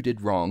just, you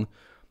did wrong,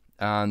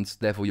 and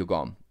therefore you're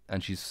gone.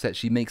 And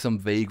she makes some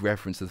vague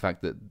reference to the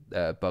fact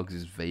that Bugs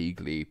is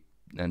vaguely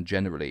and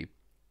generally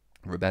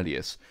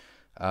rebellious.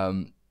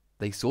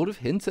 They sort of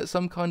hint at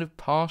some kind of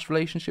past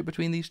relationship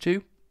between these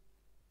two,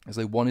 as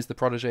though one is the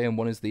protege and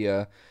one is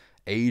the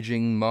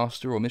aging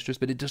master or mistress,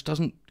 but it just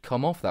doesn't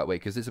come off that way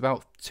because it's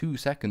about 2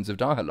 seconds of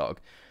dialogue.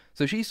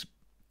 So she's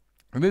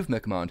removed from her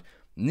command.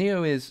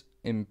 Neo is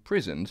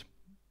imprisoned,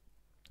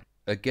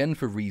 again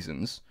for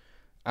reasons,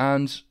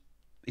 and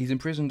he's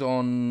imprisoned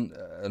on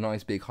a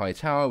nice big high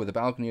tower with a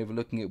balcony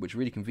overlooking it, which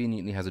really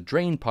conveniently has a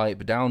drain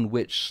pipe down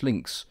which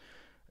slinks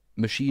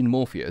Machine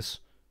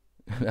Morpheus.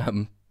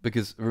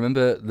 Because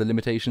remember the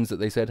limitations that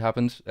they said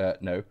happened?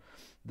 No,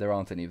 there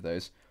aren't any of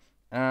those.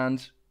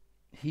 And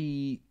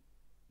he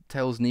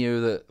tells Neo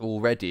that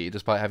already,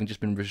 despite having just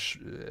been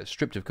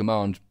stripped of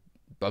command,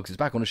 Bugs is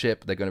back on a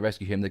ship, they're going to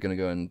rescue him, they're going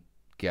to go and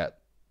get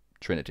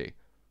Trinity.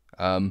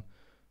 So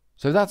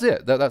that's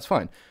it, that's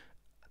fine.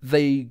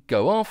 They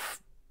go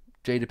off,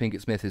 Jada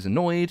Pinkett Smith is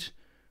annoyed,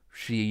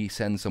 she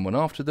sends someone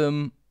after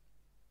them,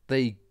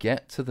 they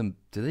get to them.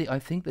 Do they? I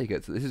think they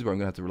get to. This is where I'm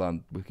going to have to rely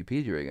on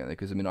Wikipedia again,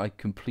 because I mean I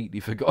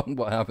completely forgotten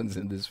what happens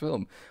in this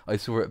film. I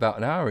saw it about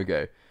an hour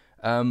ago.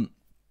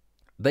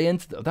 They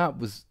entered. That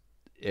was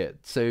it.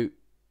 So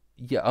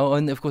yeah. Oh,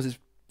 and of course it's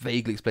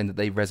vaguely explained that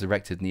they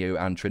resurrected Neo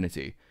and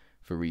Trinity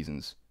for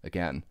reasons.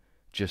 Again,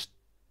 just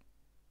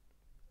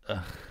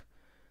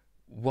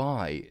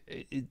why?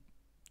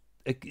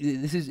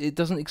 It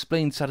doesn't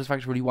explain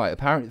satisfactorily why.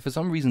 Apparently, for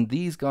some reason,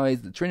 these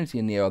guys, the Trinity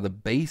and Neo, are the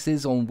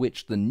bases on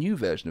which the new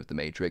version of the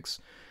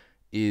Matrix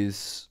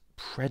is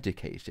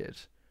predicated.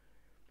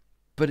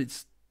 But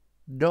it's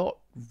not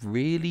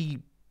really.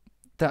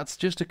 That's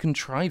just a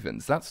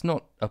contrivance. That's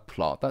not a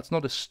plot. That's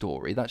not a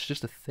story. That's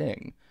just a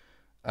thing.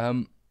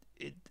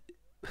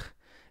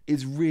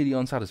 It's really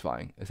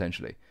unsatisfying,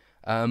 essentially.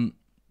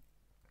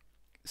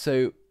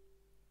 So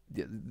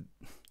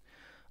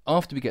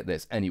after we get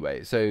this,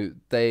 anyway, so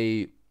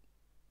they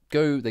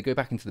go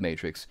back into the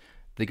Matrix.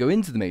 They go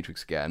into the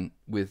Matrix again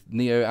with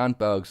Neo and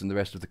Bugs and the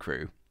rest of the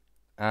crew,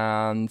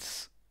 and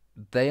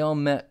they are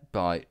met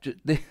by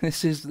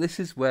this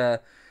is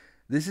where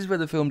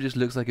the film just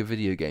looks like a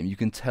video game. You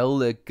can tell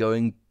they're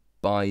going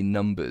by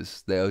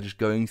numbers. They are just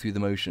going through the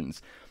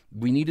motions.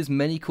 We need as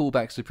many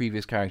callbacks to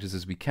previous characters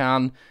as we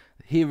can.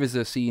 Here is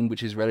a scene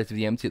which is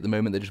relatively empty at the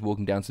moment. They're just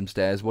walking down some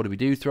stairs. What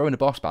do? Throw in a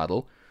boss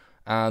battle.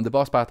 And the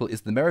boss battle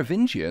is the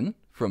Merovingian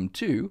from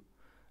 2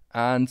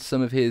 and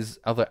some of his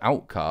other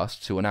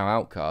outcasts who are now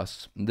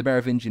outcasts. The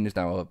Merovingian is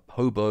now a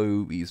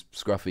hobo. He's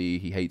scruffy.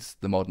 He hates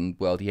the modern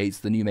world. He hates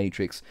the new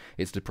Matrix.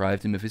 It's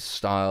deprived him of his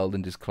style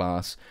and his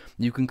class.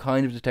 You can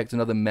kind of detect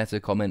another meta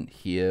comment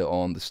here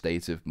on the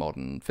state of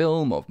modern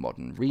film, of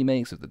modern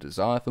remakes, of the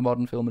desire for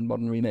modern film and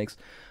modern remakes.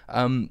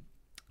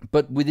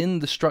 But within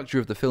the structure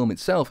of the film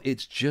itself,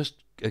 it's just,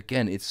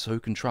 again, it's so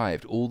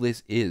contrived. All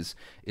this is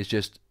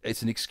just,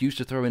 it's an excuse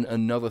to throw in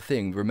another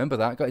thing. Remember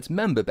that guy? It's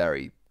member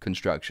berry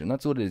construction.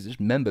 That's what it is. It's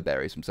just member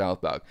berries from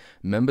South Park.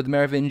 Remember the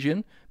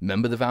Merovingian?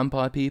 Remember the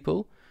vampire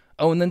people?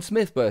 Oh, and then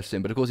Smith bursts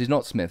in, but of course he's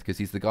not Smith because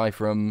he's the guy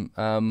from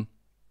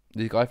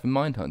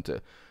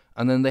Mindhunter.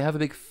 And then they have a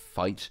big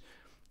fight,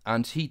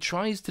 and he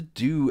tries to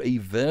do a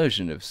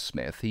version of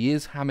Smith. He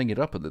is hamming it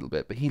up a little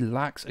bit, but he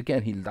lacks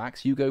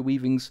Hugo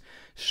Weaving's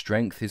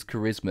strength, his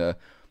charisma.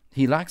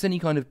 He lacks any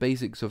kind of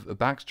basics of a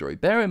backstory.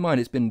 Bear in mind,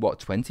 it's been,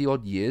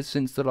 20-odd years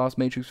since the last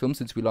Matrix film,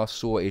 since we last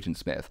saw Agent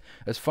Smith.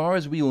 As far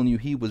as we all knew,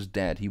 he was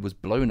dead. He was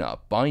blown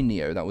up by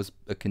Neo. That was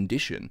a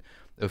condition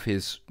of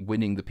his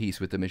winning the peace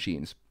with the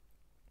machines.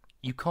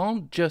 You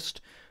can't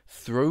just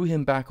throw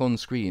him back on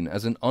screen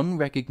as an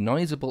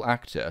unrecognizable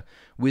actor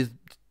with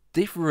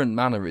different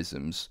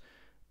mannerisms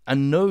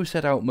and no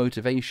set-out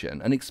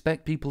motivation and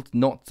expect people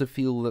not to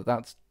feel that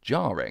that's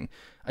jarring.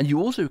 And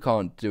you also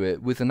can't do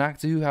it with an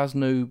actor who has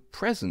no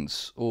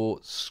presence or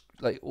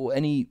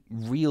any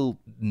real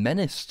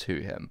menace to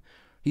him.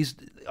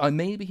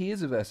 Maybe he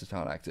is a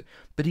versatile actor,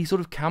 but he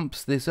sort of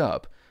camps this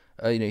up.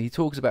 He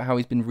talks about how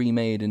he's been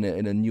remade in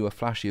a newer,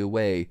 flashier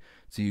way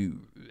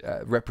to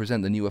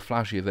represent the newer,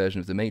 flashier version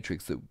of the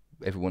Matrix that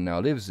everyone now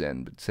lives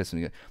in. But says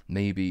something like,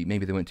 maybe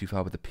they went too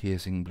far with the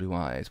piercing blue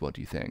eyes. What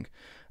do you think?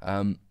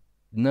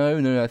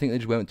 No, I think they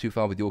just went too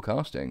far with your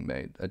casting,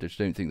 mate. I just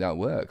don't think that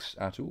works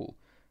at all.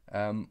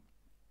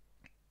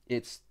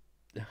 It's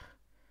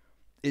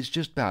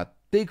just bad.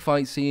 Big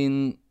fight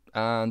scene,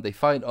 and they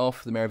fight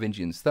off the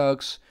Merovingian's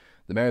thugs.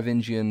 The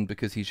Merovingian,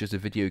 because he's just a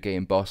video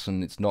game boss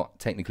and it's not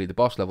technically the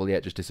boss level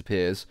yet, just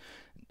disappears.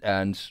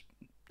 And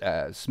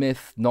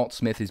Smith, not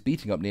Smith, is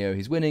beating up Neo.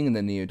 He's winning, and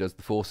then Neo does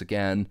the Force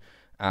again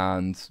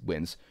and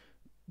wins.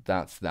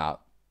 That's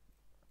that.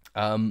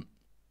 So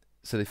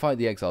they fight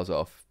the exiles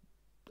off,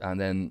 and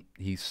then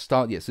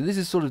so this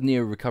is sort of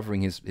Neo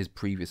recovering his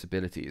previous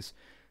abilities,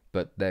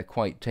 but they're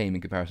quite tame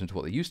in comparison to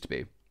what they used to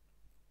be.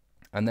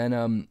 And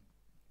then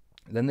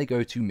they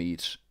go to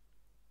meet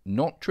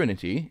not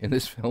Trinity in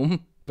this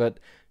film, but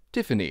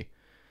Tiffany.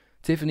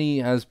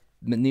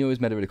 Neo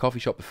has met her at a coffee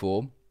shop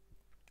before.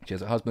 She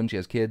has a husband, she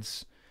has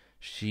kids.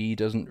 She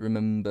doesn't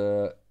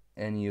remember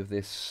any of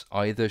this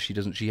either.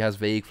 She has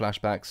vague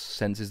flashbacks,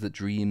 senses that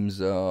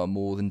dreams are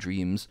more than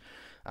dreams,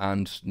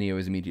 and Neo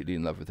is immediately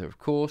in love with her, of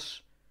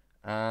course.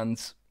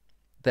 And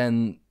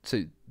then,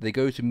 so they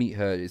go to meet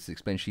her. It's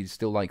explained she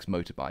still likes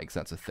motorbikes,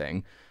 that's a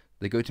thing.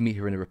 They go to meet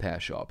her in a repair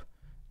shop,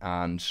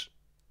 and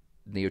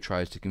Neo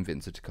tries to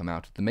convince her to come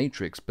out of the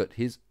Matrix, but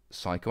his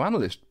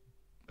psychoanalyst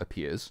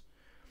appears.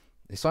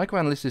 The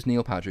psychoanalyst is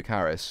Neil Patrick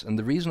Harris, and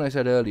the reason I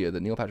said earlier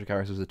that Neil Patrick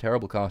Harris was a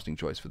terrible casting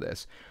choice for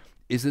this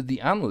is that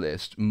the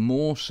analyst,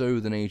 more so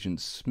than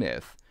Agent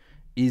Smith,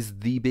 is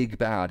the big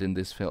bad in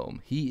this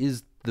film. He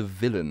is the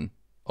villain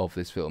of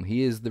this film.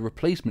 He is the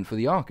replacement for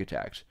the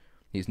architect.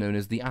 He's known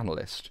as the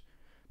analyst,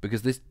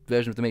 because this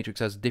version of the Matrix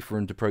has a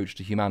different approach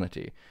to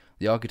humanity.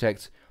 The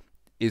architect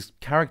is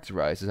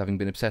characterized as having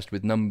been obsessed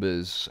with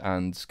numbers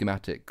and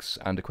schematics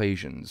and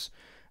equations,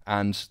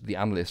 and the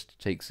analyst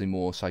takes a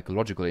more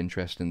psychological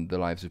interest in the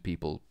lives of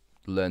people,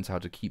 learns how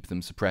to keep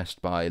them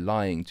suppressed by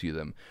lying to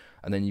them,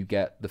 and then you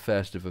get the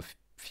first of a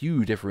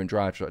few different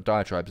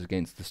diatribes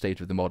against the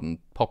state of the modern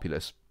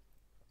populace,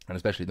 and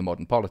especially the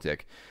modern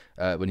politic,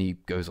 when he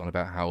goes on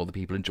about how all the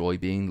people enjoy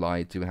being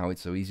lied to and how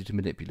it's so easy to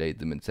manipulate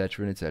them,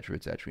 etc., etc.,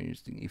 etc.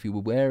 If you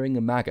were wearing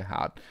a MAGA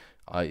hat,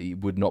 it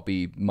would not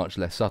be much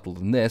less subtle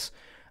than this.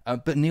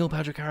 But Neil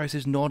Patrick Harris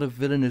is not a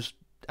villainous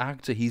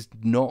actor. He has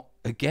not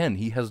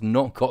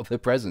got the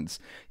presence.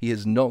 He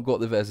has not got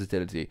the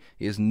versatility.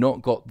 He has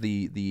not got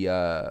the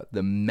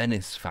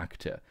menace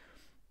factor.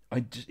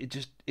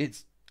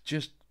 It's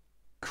just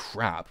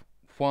crap.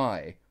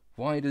 Why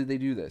did they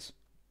do this?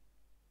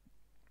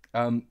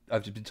 I've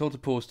just been told to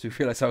pause to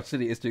realize how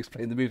silly it is to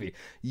explain the movie.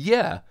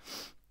 Yeah.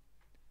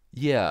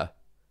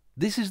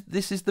 This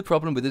is the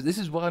problem with this. This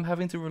is why I'm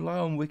having to rely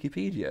on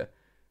Wikipedia.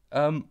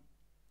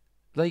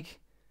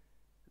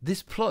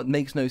 This plot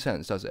makes no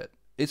sense, does it?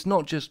 It's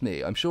not just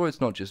me. I'm sure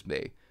it's not just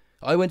me.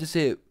 I went to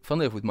see it,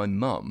 funnily enough, with my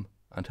mum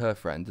and her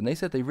friend, and they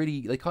said they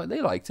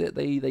liked it.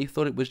 They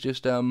thought it was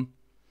just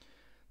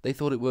they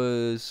thought it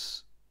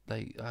was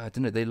I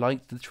don't know, they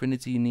liked the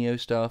Trinity Neo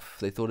stuff.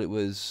 They thought it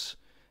was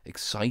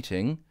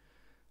exciting,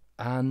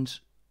 and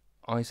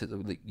I said,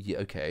 like, yeah,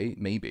 okay,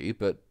 maybe,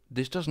 but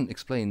this doesn't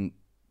explain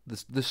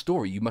the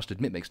story. You must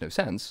admit makes no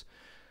sense.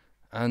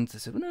 And they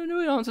said, well, no,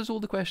 it answers all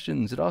the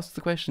questions. It asks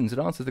the questions. It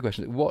answers the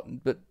questions.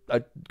 What? But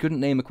I couldn't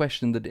name a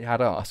question that it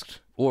had asked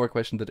or a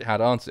question that it had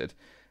answered.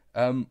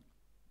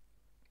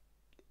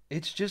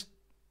 It's just,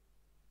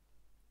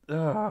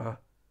 uh,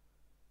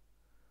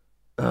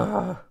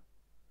 uh,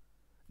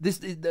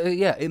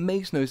 yeah, it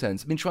makes no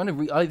sense. I mean, trying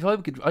to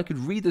if I could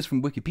read this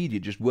from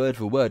Wikipedia just word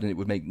for word, and it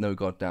would make no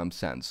goddamn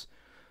sense.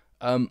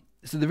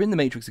 So they're in the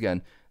Matrix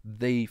again.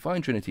 They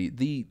find Trinity.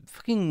 The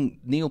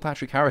fucking Neil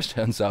Patrick Harris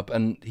turns up,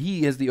 and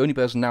he is the only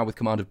person now with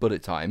command of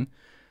bullet time,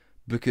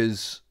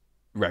 because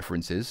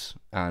references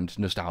and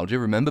nostalgia.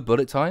 Remember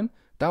bullet time?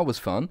 That was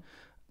fun.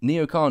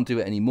 Neo can't do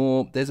it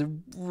anymore. There's a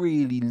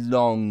really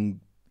long,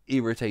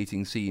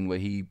 irritating scene where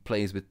he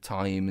plays with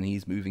time, and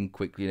he's moving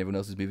quickly, and everyone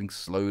else is moving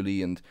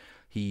slowly, and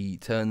he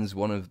turns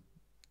one of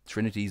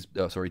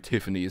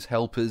Tiffany's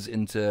helpers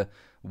into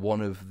one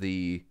of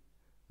the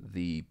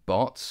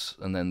bots,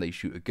 and then they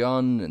shoot a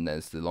gun, and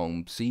there's the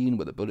long scene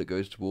where the bullet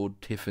goes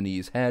toward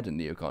Tiffany's head, and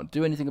Neo can't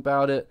do anything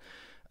about it.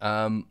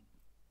 And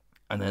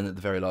then at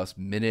the very last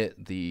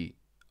minute, the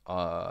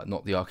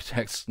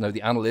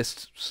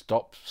analyst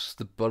stops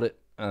the bullet,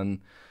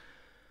 and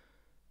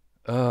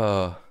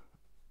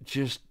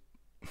just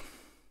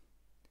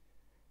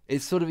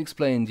it's sort of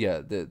explained.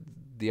 Yeah,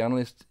 the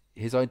analyst,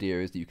 his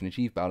idea is that you can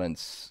achieve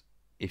balance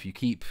if you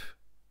keep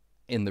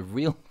in the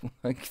real,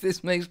 like,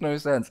 this makes no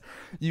sense.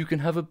 You can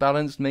have a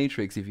balanced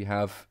matrix if you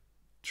have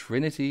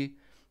Trinity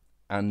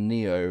and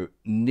Neo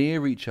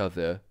near each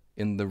other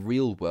in the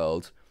real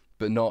world,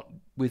 but not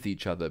with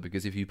each other,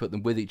 because if you put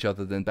them with each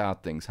other, then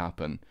bad things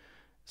happen.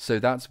 So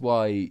that's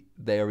why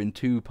they are in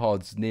two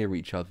pods near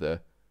each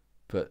other.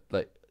 But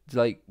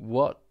like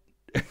what?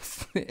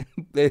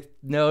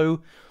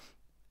 No,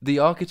 the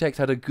architect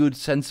had a good,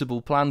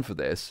 sensible plan for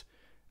this.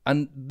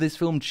 And this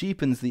film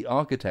cheapens the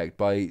architect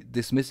by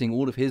dismissing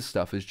all of his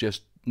stuff as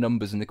just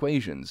numbers and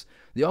equations.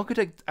 The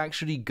architect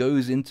actually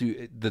goes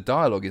into... The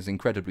dialogue is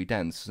incredibly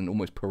dense, and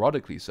almost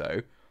parodically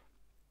so.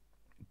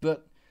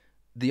 But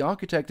the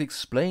architect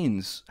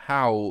explains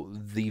how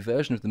the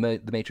version of the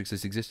Matrix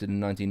that existed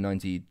in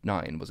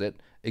 1999, was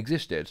it?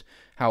 Existed.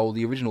 How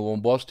the original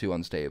one was too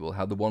unstable.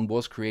 How the one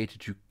was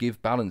created to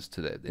give balance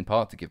to it, in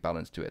part to give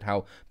balance to it.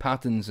 How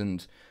patterns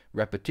and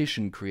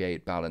repetition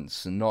create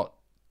balance and not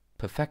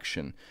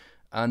perfection.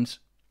 And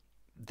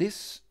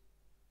this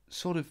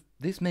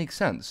makes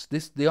sense.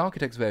 The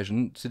architect's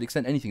version, to the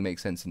extent anything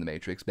makes sense in the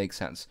Matrix, makes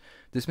sense.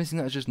 Dismissing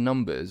that as just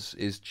numbers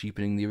is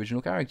cheapening the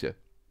original character.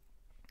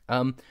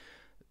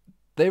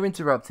 They're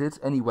interrupted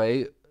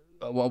anyway.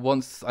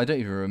 Once, I don't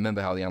even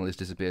remember how the analyst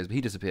disappears, but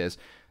he disappears.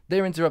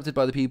 They're interrupted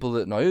by the people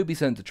that Niobe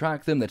sent to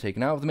track them. They're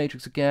taken out of the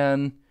Matrix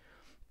again.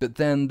 But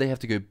then they have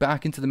to go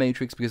back into the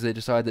Matrix because they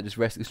decide that it's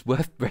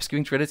worth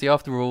rescuing Trinity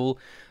after all.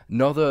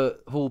 Another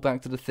haul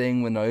back to the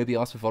thing when Niobe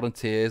asks for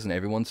volunteers and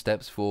everyone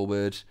steps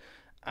forward.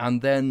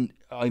 And then,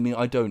 I mean,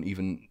 I don't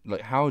even...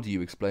 Like, how do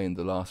you explain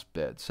the last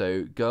bit?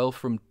 So, girl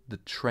from the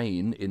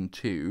train in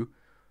 2,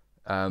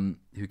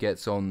 who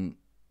gets on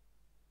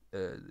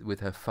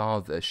with her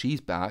father,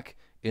 she's back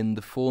in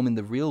the form in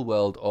the real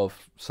world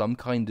of some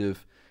kind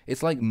of...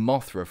 It's like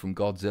Mothra from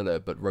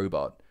Godzilla, but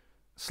robot,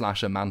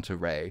 / a manta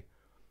ray.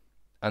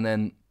 And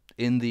then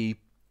in the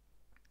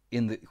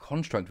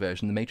construct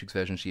version, the Matrix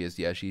version, she's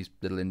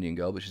little Indian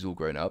girl, but she's all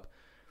grown up.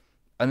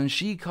 And then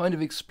she kind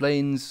of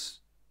explains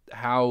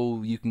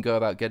how you can go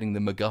about getting the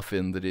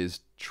MacGuffin that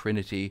is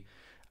Trinity.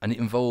 And it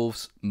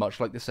involves,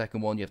 much like the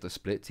second one, you have to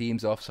split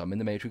teams off, some in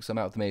the Matrix, some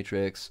out of the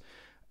Matrix.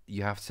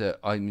 You have to,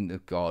 I mean,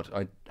 God,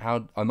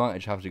 I might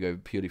just have to go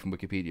purely from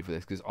Wikipedia for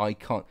this, because I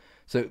can't.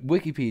 So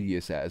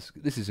Wikipedia says,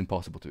 this is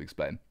impossible to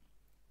explain.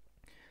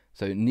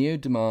 So Neo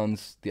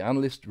demands the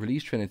analyst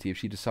release Trinity if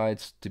she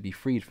decides to be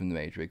freed from the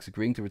Matrix,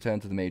 agreeing to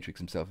return to the Matrix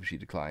himself if she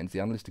declines. The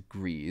analyst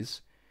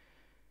agrees.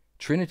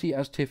 Trinity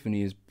as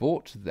Tiffany is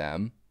brought to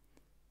them.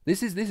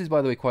 This is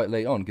by the way quite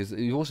late on, because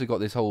you've also got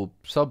this whole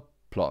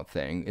subplot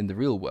thing in the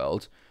real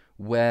world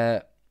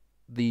where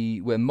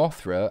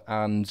Mothra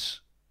and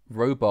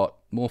robot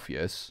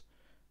Morpheus,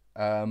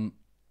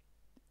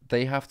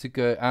 they have to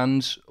go,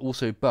 and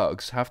also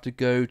Bugs have to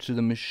go to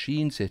the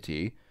Machine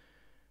City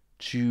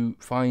to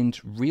find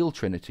real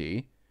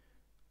Trinity,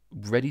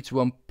 ready to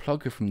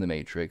unplug her from the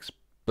Matrix,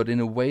 but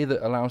in a way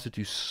that allows her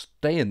to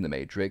stay in the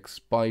Matrix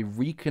by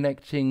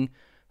reconnecting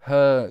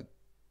her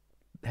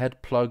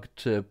head plug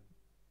to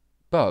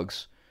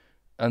Bugs.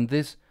 And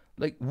this,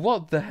 like,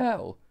 what the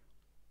hell?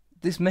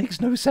 This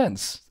makes no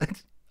sense.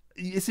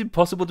 It's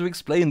impossible to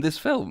explain this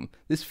film.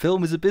 This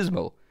film is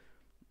abysmal.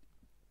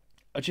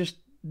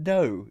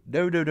 No.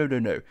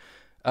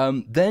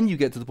 Then you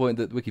get to the point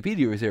that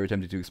Wikipedia is here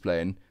attempting to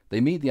explain. They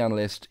meet the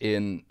analyst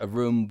in a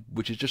room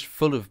which is just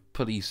full of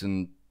police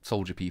and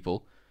soldier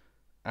people,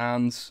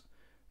 and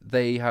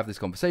they have this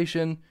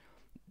conversation.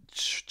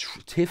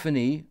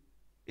 Tiffany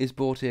is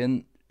brought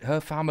in.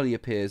 Her family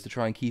appears to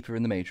try and keep her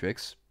in the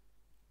Matrix.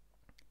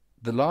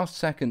 The last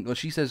second, well,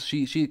 she says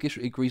she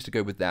agrees to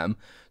go with them.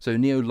 So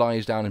Neo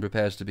lies down and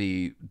prepares to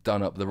be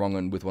done up the wrong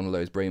end with one of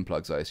those brain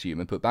plugs, I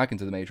assume, and put back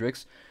into the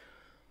Matrix.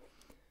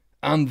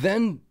 And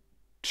then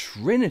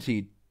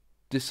Trinity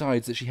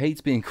decides that she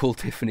hates being called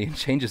Tiffany and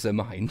changes her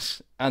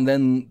mind. And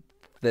then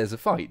there's a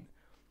fight.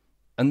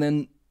 And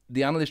then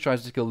the analyst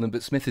tries to kill them,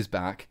 but Smith is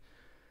back.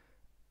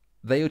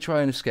 They try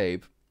and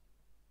escape.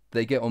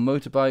 They get on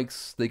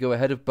motorbikes. They go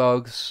ahead of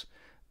Bugs.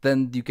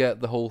 Then you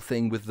get the whole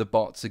thing with the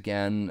bots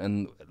again,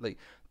 and like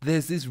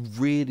there's this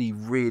really,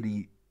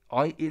 really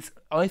I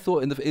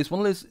thought it's one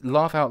of those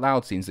laugh out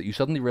loud scenes that you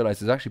suddenly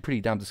realise is actually pretty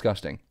damn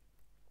disgusting.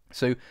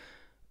 So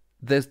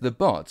there's the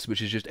bots,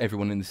 which is just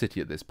everyone in the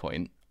city at this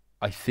point.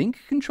 I think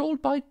controlled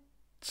by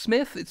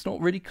Smith. It's not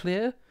really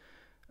clear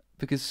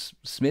because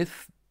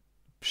Smith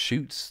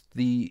shoots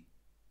the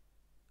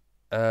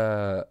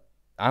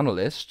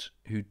analyst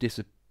who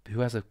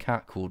has a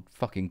cat called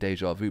fucking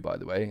Deja Vu, by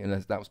the way, and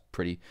that was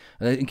pretty.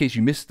 And in case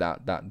you missed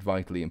that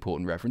vitally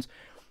important reference,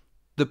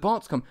 the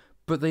bots come,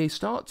 but they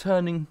start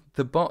turning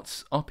the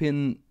bots up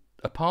in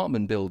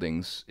apartment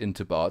buildings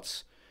into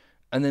bots,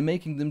 and they're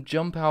making them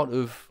jump out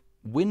of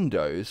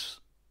windows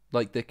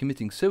like they're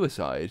committing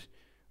suicide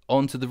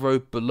onto the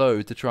road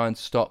below to try and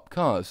stop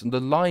cars. And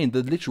the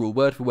literal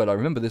word for word, I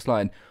remember this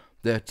line: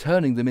 they're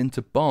turning them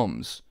into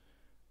bombs,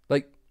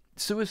 like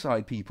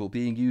suicide people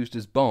being used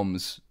as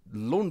bombs,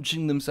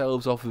 launching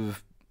themselves off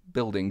of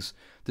buildings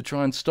to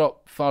try and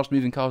stop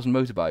fast-moving cars and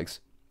motorbikes.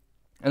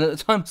 And at the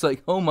time, it's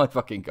like, oh my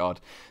fucking god,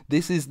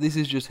 this is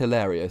just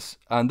hilarious.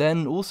 And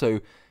then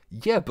also,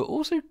 but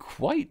also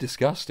quite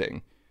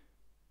disgusting.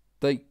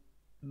 Like,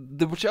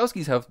 the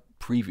Wachowskis have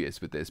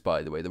previous with this,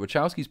 by the way. The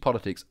Wachowskis'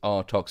 politics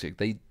are toxic.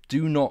 They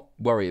do not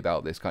worry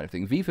about this kind of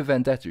thing. V for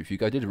Vendetta,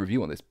 I did a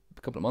review on this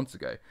a couple of months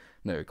ago.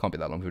 No, it can't be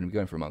that long. We've only been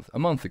going for a month. A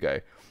month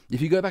ago.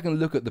 If you go back and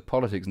look at the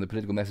politics and the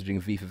political messaging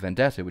of V for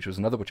Vendetta, which was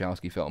another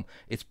Wachowski film,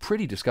 it's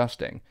pretty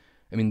disgusting.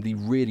 I mean, the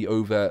really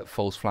overt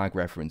false flag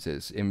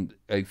references in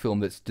a film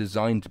that's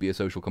designed to be a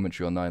social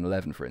commentary on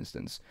 9/11, for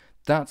instance.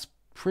 That's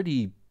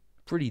pretty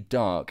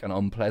dark and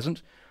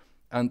unpleasant.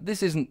 And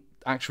this isn't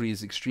actually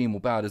as extreme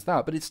or bad as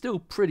that, but it's still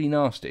pretty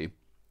nasty.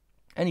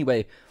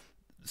 Anyway,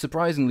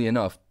 surprisingly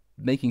enough,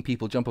 making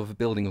people jump off of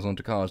buildings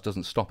onto cars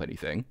doesn't stop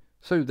anything.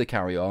 So they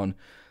carry on.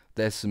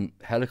 There's some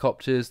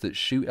helicopters that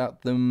shoot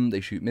at them. They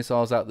shoot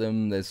missiles at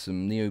them. There's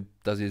some Neo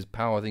does his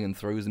power thing and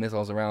throws the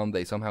missiles around.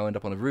 They somehow end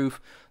up on a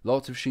roof.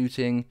 Lots of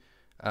shooting.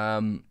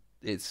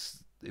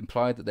 It's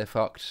implied that they're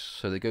fucked.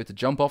 So they go to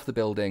jump off the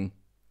building.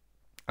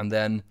 And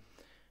then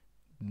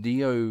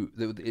Neo,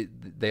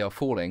 they are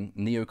falling.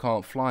 Neo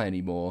can't fly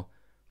anymore.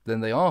 Then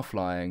they are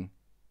flying.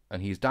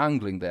 And he's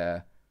dangling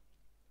there.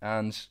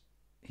 And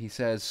he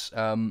says,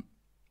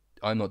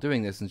 I'm not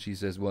doing this, and she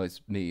says, well,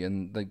 it's me,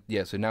 and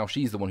so now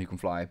she's the one who can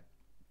fly.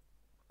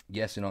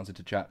 Yes, in answer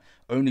to chat,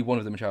 only one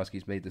of the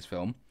Wachowskis made this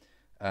film,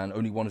 and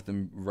only one of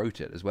them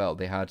wrote it as well.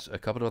 They had a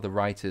couple of other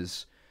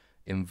writers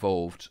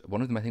involved.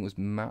 One of them, I think, was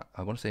Matt,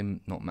 I want to say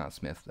not Matt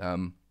Smith,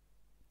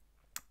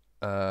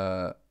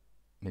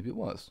 maybe it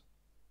was.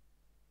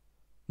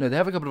 No, they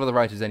have a couple of other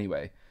writers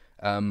anyway,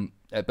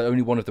 but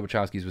only one of the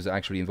Wachowskis was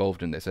actually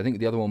involved in this. I think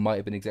the other one might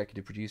have been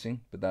executive producing,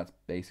 but that's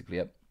basically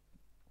it.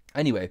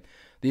 Anyway,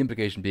 the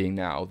implication being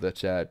now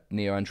that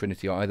Neo and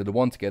Trinity are either the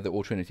one together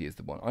or Trinity is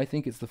the one. I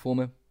think it's the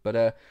former,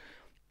 but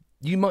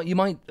you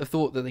might have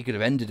thought that they could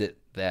have ended it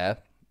there,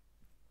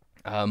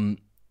 and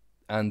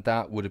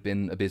that would have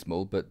been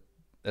abysmal, but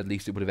at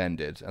least it would have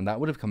ended, and that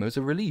would have come as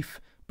a relief.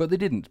 But they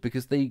didn't,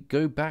 because they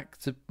go back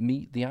to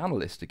meet the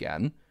analyst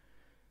again,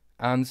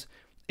 and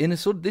in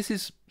a this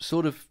is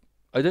sort of,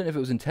 I don't know if it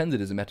was intended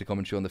as a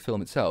meta-commentary on the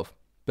film itself,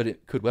 but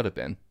it could well have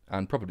been,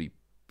 and probably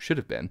should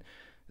have been.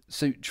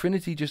 So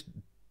Trinity just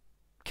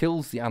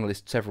kills the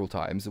analyst several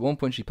times. At one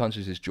point she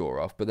punches his jaw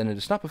off, but then in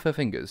a snap of her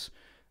fingers,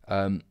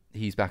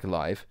 he's back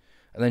alive.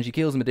 And then she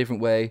kills him a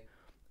different way,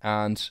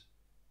 and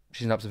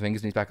she snaps her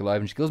fingers and he's back alive.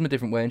 And she kills him a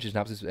different way, and she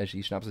snaps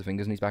her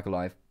fingers and he's back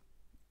alive.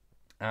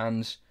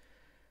 And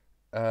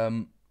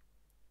then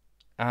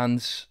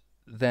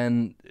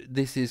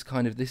this is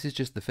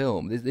just the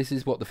film. This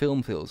is what the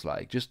film feels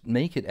like. Just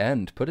make it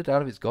end. Put it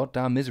out of its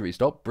goddamn misery.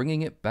 Stop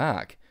bringing it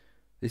back.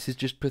 This is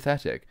just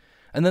pathetic.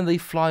 And then they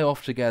fly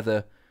off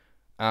together,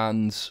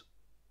 and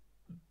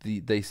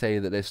they say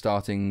that they're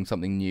starting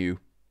something new.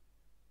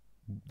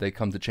 They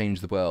come to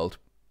change the world,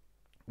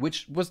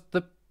 which was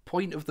the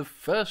point of the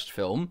first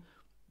film.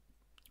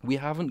 We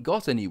haven't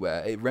got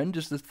anywhere. It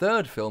renders the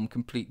third film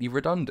completely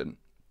redundant.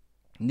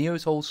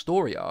 Neo's whole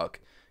story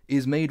arc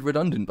is made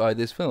redundant by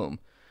this film.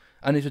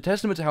 And it's a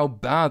testament to how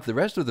bad the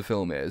rest of the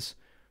film is,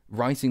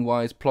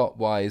 writing-wise,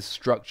 plot-wise,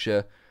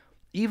 structure.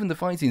 Even the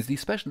fight scenes,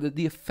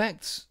 the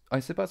effects, I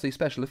was about to say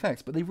special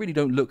effects, but they really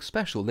don't look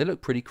special. They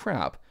look pretty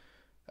crap.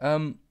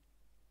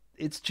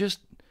 It's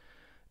just,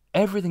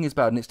 everything is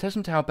bad, and it's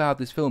testament to how bad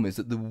this film is,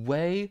 that the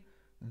way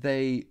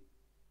they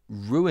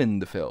ruin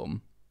the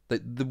film,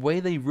 The way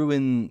they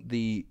ruin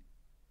the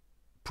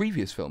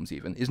previous films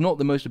even is not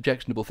the most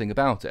objectionable thing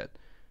about it.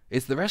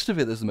 It's the rest of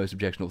it that's the most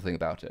objectionable thing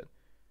about it.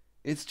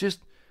 It's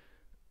just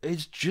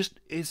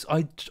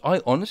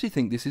I honestly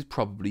think this is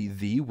probably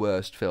the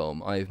worst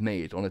film I've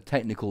made on a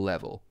technical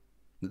level.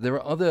 There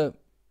are other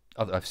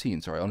I've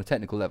seen, sorry, on a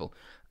technical level.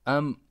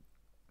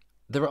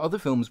 There are other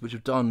films which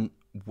have done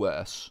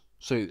worse.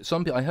 So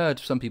I heard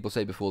some people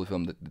say before the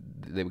film that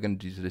they were going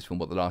to do to this film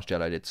what The Last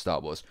Jedi did to Star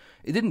Wars.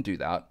 It didn't do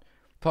that,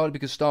 partly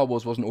because Star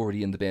Wars wasn't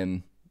already in the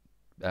bin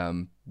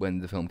when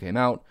the film came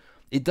out.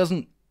 It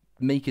doesn't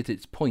make it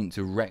its point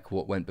to wreck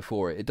what went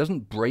before it. It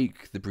doesn't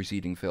break the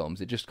preceding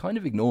films. It just kind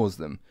of ignores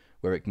them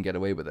where it can get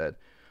away with it.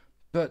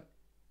 But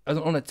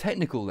on a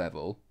technical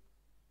level,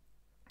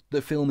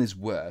 the film is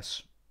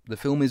worse. The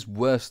film is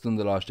worse than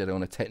The Last Jedi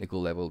on a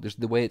technical level. Just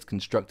the way it's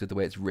constructed, the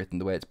way it's written,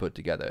 the way it's put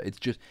together. It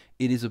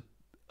is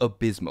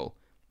abysmal.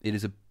 It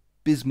is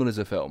abysmal as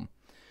a film.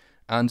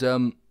 And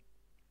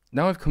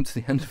now I've come to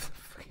the end of the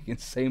fucking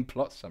insane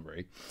plot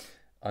summary.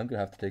 I'm going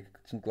to have to take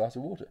some glass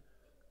of water.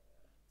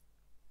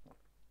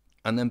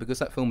 And then because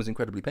that film was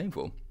incredibly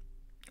painful,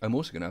 I'm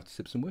also going to have to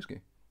sip some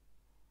whiskey.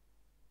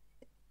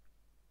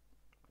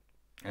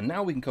 And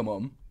now we can come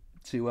on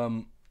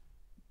to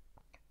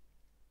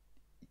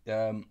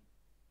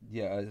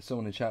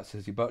someone in chat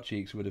says your butt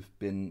cheeks would have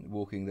been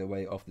walking their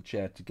way off the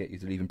chair to get you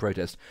to leave in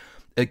protest.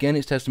 Again,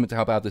 it's testament to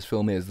how bad this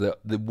film is. That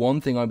the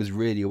one thing I was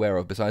really aware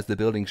of, besides the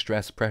building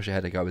stress pressure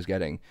headache I was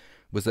getting,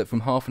 was that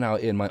from half an hour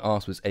in, my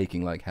arse was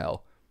aching like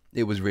hell.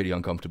 It was really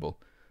uncomfortable.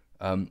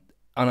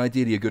 And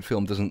ideally, a good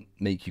film doesn't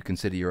make you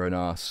consider your own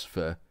arse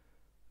for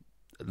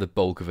the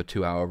bulk of a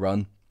 2-hour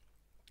run.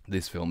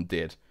 This film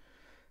did.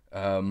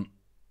 Oh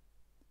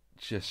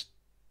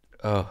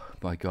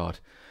my god.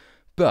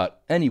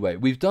 But anyway,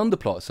 we've done the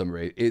plot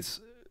summary.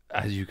 It's,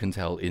 as you can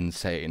tell,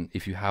 insane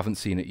if you haven't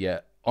seen it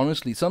yet.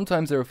 Honestly,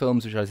 sometimes there are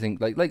films which I think,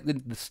 like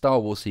the Star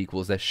Wars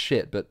sequels, they're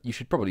shit, but you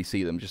should probably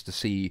see them just to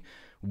see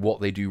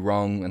what they do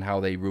wrong and how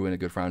they ruin a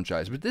good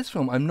franchise. But this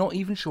film, I'm not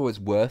even sure it's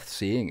worth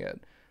seeing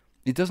it.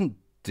 It doesn't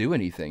do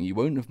anything. You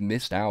won't have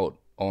missed out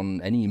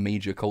on any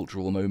major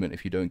cultural moment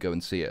if you don't go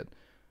and see it.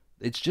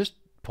 It's just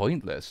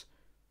pointless.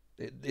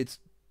 It's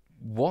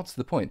what's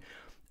the point?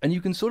 And you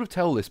can sort of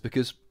tell this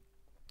because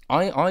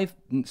I've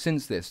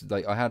since this,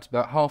 like, I had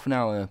about half an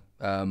hour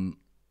when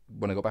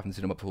I got back from the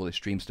cinema before this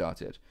stream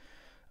started,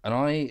 and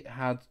I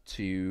had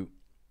to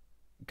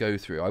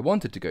I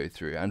wanted to go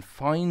through and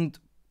find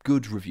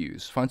good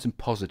reviews, find some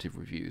positive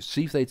reviews,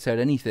 see if they'd said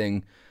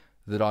anything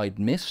that I'd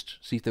missed,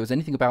 see if there was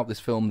anything about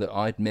this film that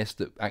I'd missed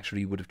that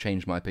actually would have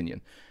changed my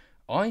opinion.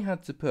 I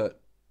had to put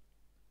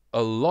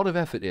a lot of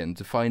effort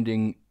into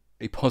finding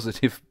a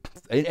positive,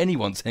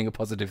 anyone saying a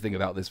positive thing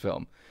about this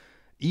film.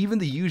 Even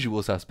the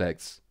usual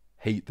suspects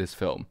hate this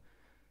film.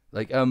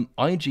 Like,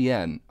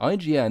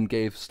 IGN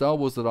gave Star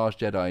Wars The Last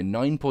Jedi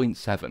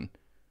 9.7.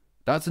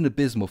 That's an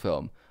abysmal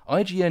film.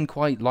 IGN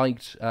quite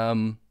liked,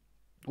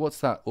 what's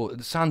that? Or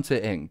Santa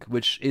Inc.,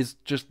 which is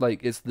just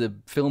like, it's the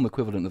film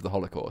equivalent of the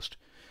Holocaust.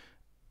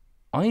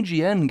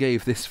 IGN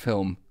gave this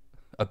film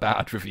a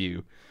bad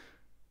review.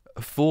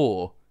 A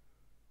 4.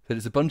 That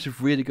it's a bunch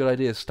of really good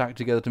ideas stacked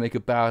together to make a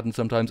bad and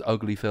sometimes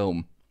ugly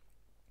film.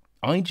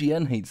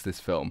 IGN hates this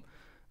film.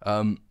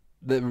 The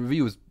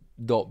review was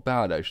not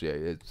bad, actually.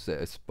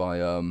 It's by,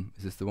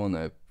 is this the one?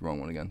 No, wrong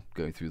one again.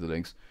 Going through the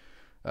links.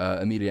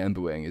 Amelia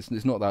Emberwing.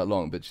 It's not that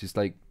long, but she's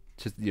like,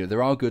 you know,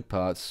 there are good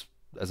parts.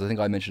 As I think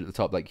I mentioned at the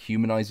top, like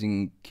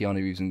humanizing Keanu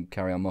Reeves and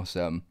Carrie-Anne Moss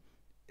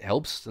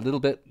helps a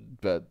little bit,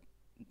 but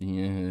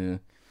yeah.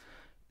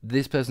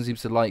 This person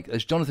seems to like,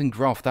 as Jonathan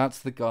Groff, that's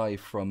the guy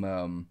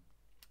from,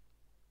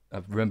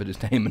 I've remembered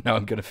his name and now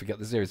I'm going to forget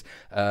the series,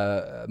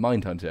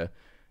 Mindhunter.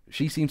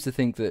 She seems to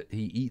think that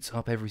he eats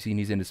up every scene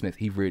he's in to Smith.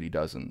 He really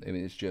doesn't. I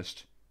mean, it's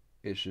just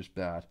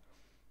bad.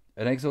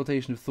 An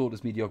exaltation of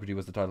thoughtless mediocrity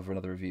was the title for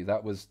another review.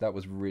 That was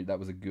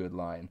a good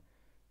line.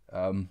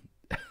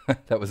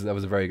 that was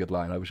a very good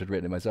line. I wish I'd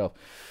written it myself.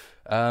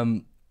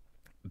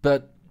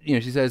 But you know,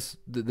 she says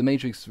that The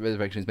Matrix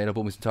Resurrection is made up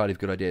almost entirely of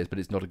good ideas, but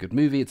it's not a good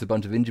movie. It's a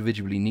bunch of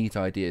individually neat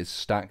ideas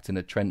stacked in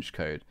a trench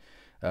coat.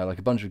 Like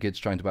a bunch of kids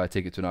trying to buy a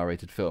ticket to an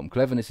R-rated film.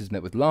 Cleverness is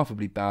met with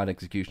laughably bad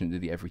execution at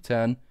nearly every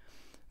turn.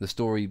 The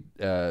story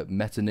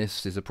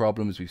meta-ness is a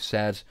problem, as we've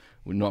said.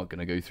 We're not going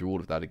to go through all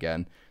of that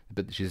again.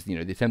 But she's, you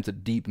know, the attempt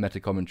at deep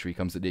meta-commentary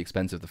comes at the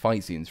expense of the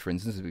fight scenes. For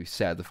instance, as we've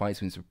said, the fight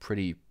scenes are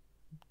pretty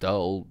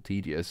dull,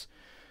 tedious.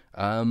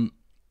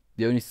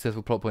 The only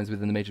successful plot points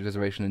within The Matrix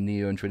Resurrection and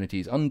Neo and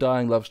Trinity's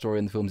undying love story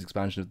and the film's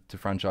expansion to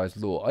franchise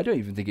lore. I don't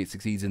even think it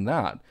succeeds in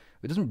that.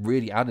 It doesn't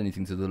really add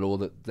anything to the lore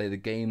that the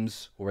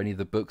games or any of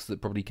the books that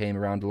probably came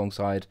around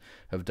alongside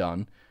have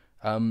done.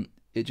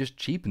 It just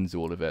cheapens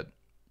all of it.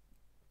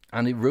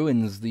 And it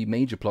ruins the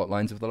major plot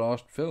lines of the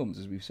last films,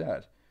 as we've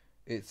said.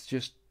 It's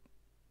just,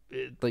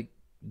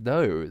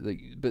 no.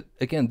 But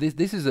again,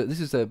 this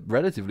is a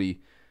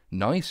relatively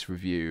nice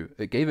review.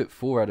 It gave it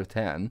 4 out of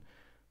 10.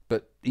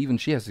 But even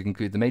she has to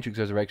conclude The Matrix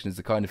Resurrection is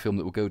the kind of film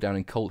that will go down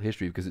in cult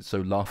history because it's so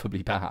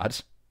laughably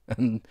bad.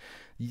 And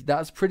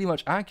that's pretty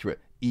much accurate.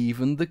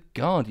 Even The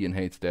Guardian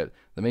hated it.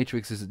 The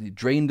Matrix is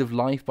drained of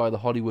life by the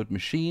Hollywood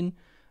machine.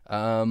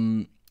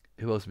 Who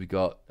else have we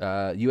got?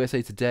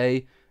 USA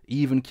Today.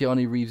 Even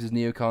Keanu Reeves'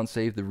 Neo can't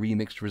save the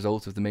remixed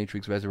results of The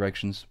Matrix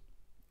Resurrections.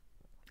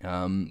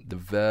 The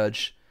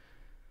Verge.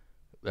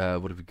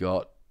 What have we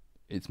got?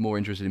 It's more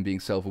interested in being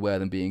self-aware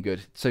than being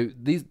good. So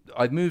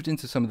I've moved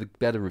into some of the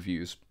better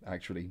reviews,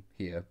 actually,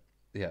 here.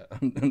 Yeah,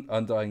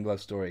 Undying Love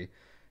Story.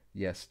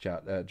 Yes,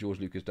 chat. George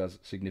Lucas does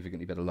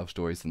significantly better love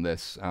stories than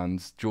this,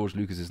 and George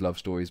Lucas's love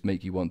stories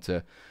make you want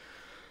to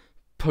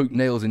poke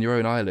nails in your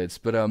own eyelids.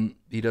 But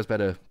he does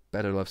better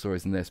love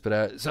stories than this.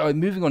 But so I'm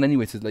moving on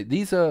anyway to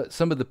these are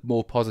some of the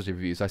more positive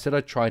reviews. I said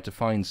I tried to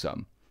find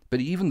some,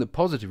 but even the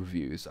positive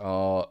reviews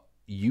are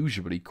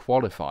usually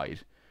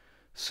qualified.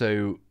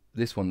 So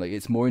this one,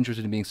 it's more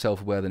interested in being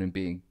self-aware than in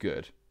being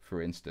good,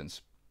 for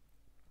instance.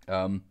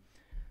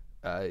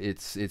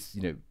 It's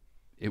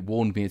it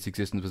warned me its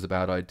existence was a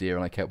bad idea,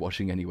 and I kept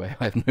watching anyway.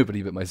 I have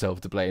nobody but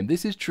myself to blame.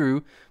 This is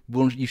true.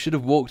 Well, you should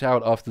have walked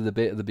out after the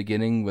bit at the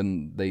beginning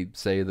when they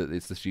say that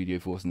it's the studio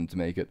forcing them to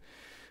make it.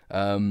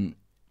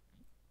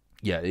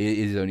 Yeah,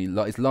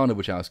 it's Lana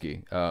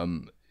Wachowski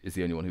is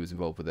the only one who was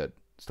involved with it.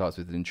 Starts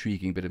with an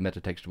intriguing bit of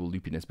metatextual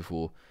loopiness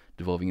before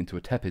devolving into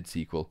a tepid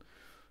sequel.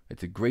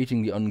 It's a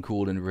gratingly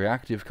uncool and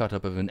reactive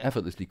cut-up of an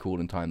effortlessly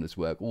cool and timeless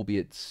work,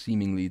 albeit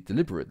seemingly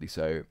deliberately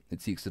so.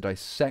 It seeks to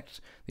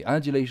dissect the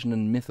adulation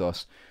and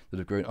mythos that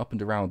have grown up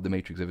and around The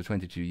Matrix over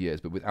 22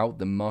 years, but without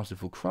the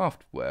masterful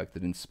craft work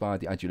that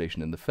inspired the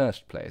adulation in the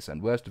first place.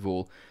 And worst of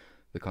all,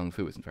 the kung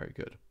fu isn't very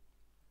good.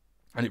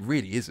 And it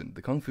really isn't.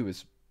 The kung fu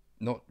is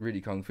not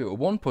really kung fu. At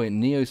one point,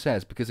 Neo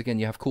says, because again,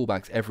 you have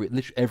callbacks,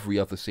 literally every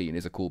other scene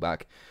is a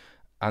callback,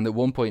 and at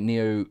one point,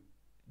 Neo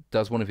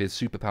does one of his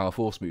superpower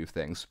force move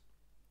things,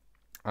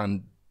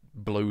 and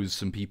blows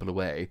some people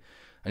away,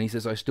 and he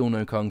says, I still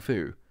know kung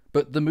fu.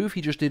 But the move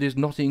he just did is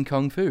not in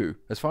kung fu.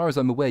 As far as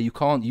I'm aware, you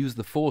can't use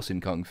the force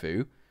in kung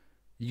fu.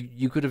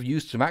 You could have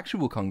used some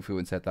actual kung fu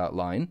and said that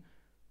line,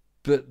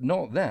 but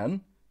not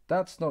then.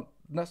 That's not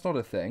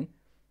a thing.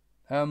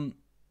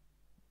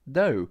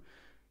 No.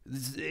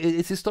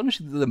 It's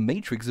astonishing that the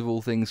Matrix of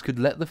all things could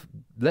let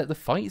the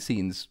fight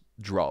scenes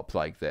drop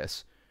like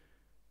this.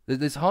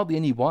 There's hardly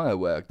any wire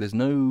work. There's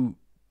no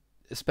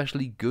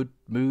especially good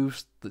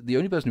moves. The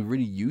only person who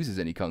really uses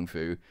any kung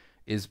fu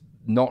is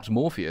not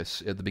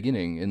Morpheus at the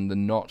beginning in the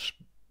not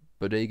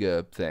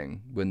bodega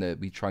thing when they're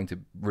trying to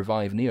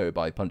revive Neo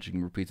by punching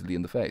him repeatedly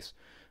in the face.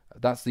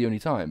 That's the only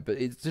time. But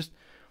it's just,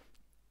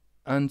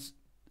 and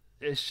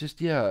it's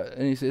just, yeah.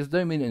 And he says,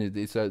 don't mean anything.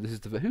 This is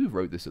who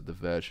wrote this at The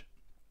Verge?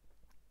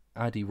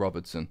 Addy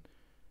Robertson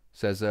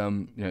says, he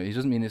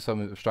doesn't mean it's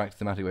some abstract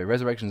thematic way.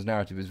 Resurrection's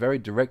narrative is very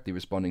directly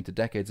responding to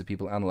decades of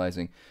people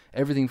analysing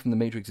everything from the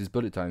Matrix's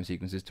bullet time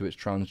sequences to its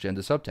transgender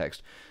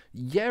subtext.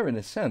 Yeah, in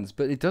a sense,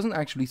 but it doesn't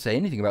actually say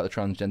anything about the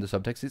transgender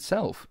subtext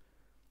itself.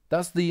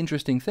 That's the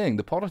interesting thing.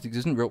 The politics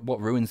isn't what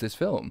ruins this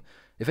film.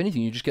 If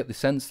anything, you just get the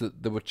sense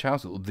that the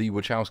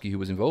Wachowski who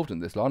was involved in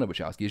this, Lana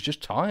Wachowski, is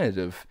just tired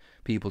of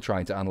people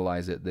trying to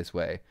analyse it this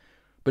way.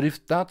 But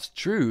if that's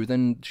true,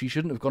 then she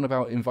shouldn't have gone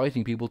about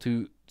inviting people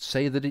to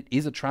say that it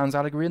is a trans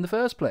allegory in the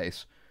first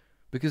place.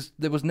 Because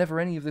there was never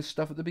any of this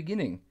stuff at the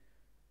beginning.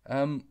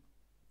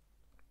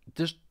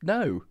 Just,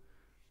 no.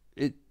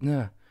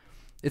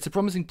 It's a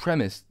promising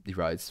premise, he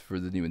writes, for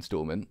the new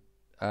installment.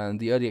 And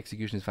the early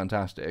execution is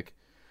fantastic.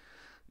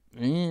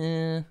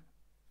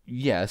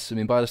 Yes, I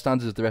mean, by the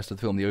standards of the rest of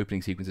the film, the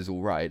opening sequence is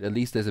alright. At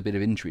least there's a bit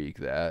of intrigue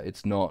there.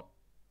 It's not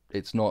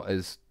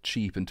as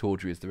cheap and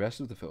tawdry as the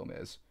rest of the film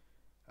is.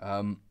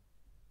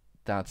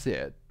 That's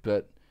it.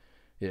 But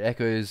it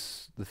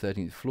echoes the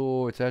 13th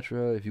floor,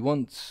 etc. If you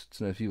want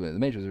to know if you want the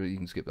Matrix, you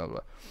can skip blah blah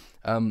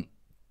blah.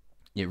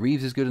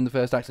 Reeves is good in the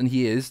first act, and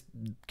he is.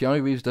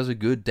 Keanu Reeves does a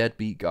good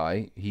deadbeat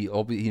guy. He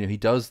he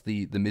does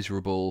the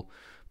miserable,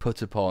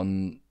 put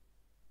upon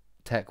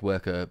tech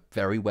worker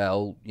very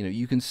well.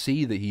 You can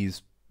see that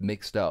he's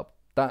mixed up.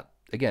 That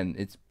again,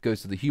 it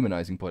goes to the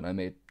humanizing point I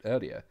made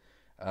earlier.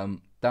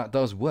 That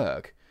does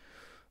work.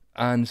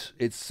 And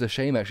it's a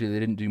shame, actually, they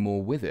didn't do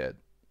more with it.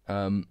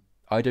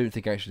 I don't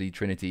think, actually,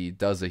 Trinity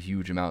does a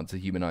huge amount to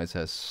humanize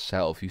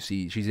herself. You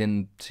see, she's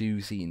in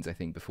 2 scenes, I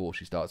think, before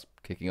she starts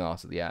kicking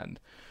ass at the end.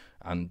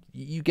 And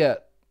you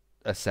get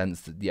a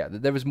sense that, yeah,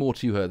 that there is more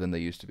to her than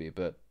there used to be,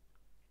 but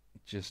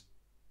just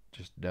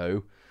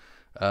no.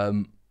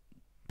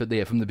 But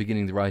yeah, from the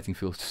beginning, the writing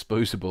feels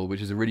disposable,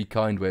 which is a really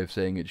kind way of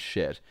saying it's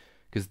shit.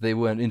 Because they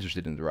weren't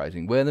interested in the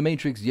writing. Where The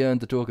Matrix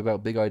yearned to talk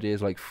about big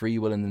ideas like free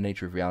will and the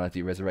nature of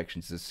reality,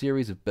 Resurrections is a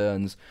series of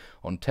burns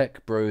on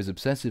tech bros,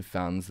 obsessive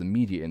fans, the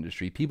media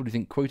industry, people who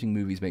think quoting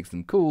movies makes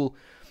them cool,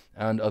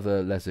 and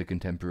other lesser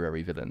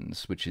contemporary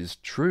villains, which is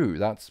true.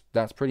 That's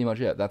pretty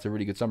much it. That's a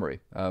really good summary.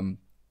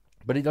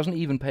 But it doesn't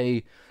even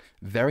pay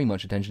very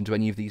much attention to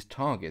any of these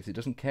targets. It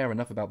doesn't care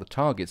enough about the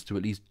targets to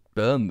at least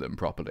burn them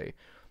properly.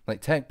 Like,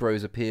 tech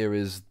bros appear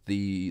as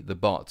the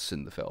bots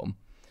in the film.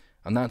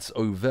 And that's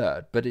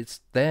overt, but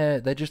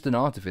they're just an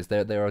artifice.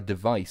 They're a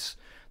device.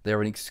 They're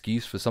an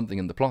excuse for something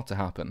in the plot to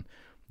happen.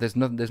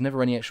 there's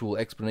never any actual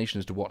explanation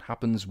as to what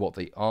happens, what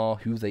they are,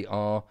 who they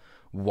are,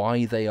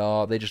 why they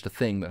are. They're just a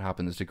thing that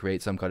happens to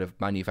create some kind of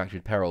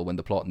manufactured peril when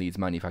the plot needs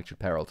manufactured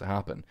peril to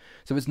happen.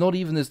 So it's not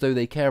even as though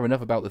they care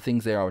enough about the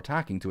things they are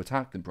attacking to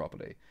attack them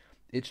properly.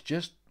 It's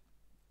just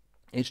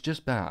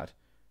bad.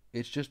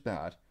 It's just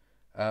bad.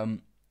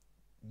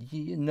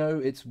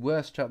 It's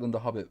worse chat than The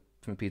Hobbit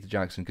from Peter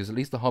Jackson, because at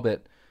least The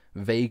Hobbit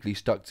vaguely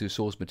stuck to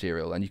source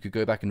material, and you could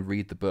go back and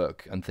read the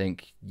book and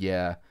think,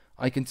 yeah,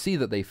 I can see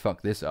that they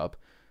fucked this up.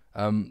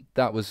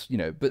 That was,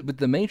 but with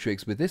The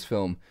Matrix, with this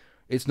film,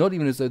 it's not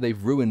even as though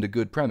they've ruined a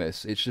good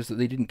premise. It's just that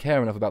they didn't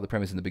care enough about the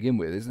premise in the begin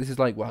with. This is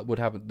like what would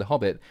happen to The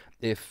Hobbit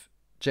if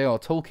J.R.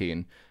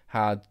 Tolkien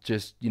had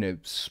just,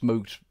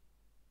 smoked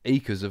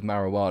acres of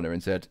marijuana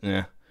and said,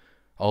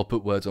 I'll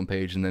put words on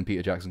page and then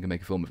Peter Jackson can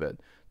make a film of it.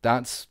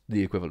 That's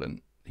the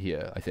equivalent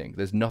here, I think.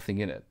 There's nothing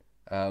in it.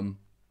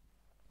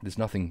 There's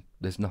nothing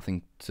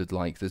to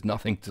like. There's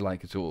nothing to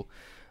like at all.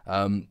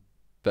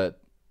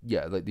 But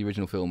yeah, like the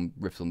original film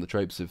riffs on the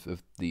tropes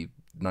of the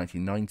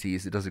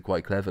 1990s. It does it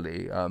quite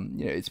cleverly.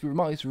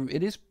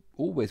 It is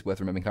always worth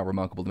remembering how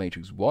remarkable The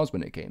Matrix was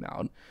when it came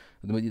out.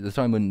 The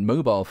time when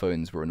mobile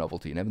phones were a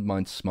novelty, never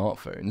mind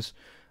smartphones,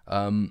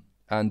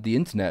 and the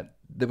internet.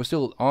 There were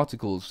still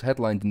articles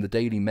headlined in the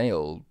Daily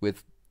Mail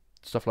with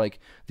stuff like,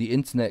 "The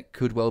internet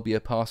could well be a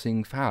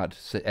passing fad,"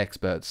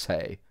 experts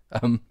say.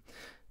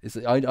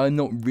 I'm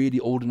not really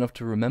old enough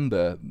to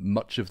remember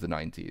much of the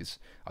 90s.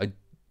 I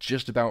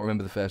just about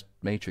remember the first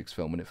Matrix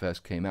film when it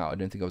first came out. I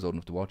don't think I was old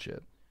enough to watch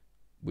it,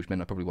 which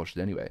meant I probably watched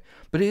it anyway.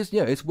 But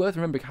it's worth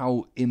remembering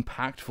how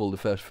impactful the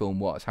first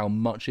film was, how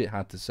much it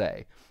had to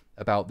say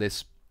about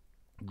this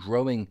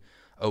growing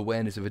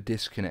awareness of a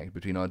disconnect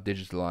between our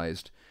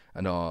digitalized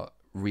and our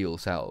real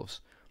selves.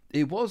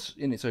 It was,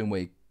 in its own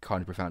way,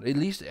 kind of profound. At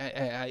least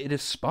it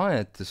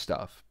aspired to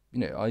stuff.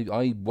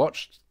 I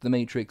watched The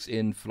Matrix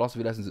in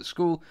philosophy lessons at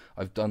school.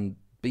 I've done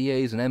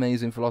BAs and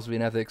MAs in philosophy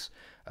and ethics.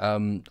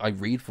 I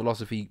read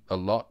philosophy a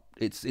lot.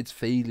 It's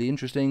fairly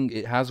interesting.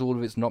 It has all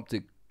of its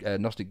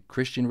Gnostic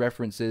Christian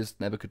references: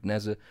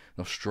 Nebuchadnezzar,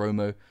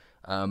 Nostromo,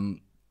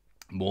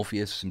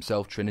 Morpheus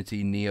himself,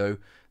 Trinity, Neo.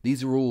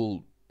 These are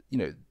all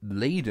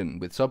laden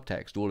with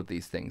subtext, all of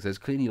these things. There's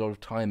clearly a lot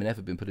of time and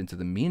effort been put into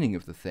the meaning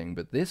of the thing,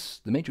 but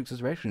The Matrix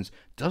Resurrections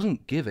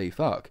doesn't give a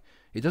fuck.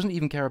 It doesn't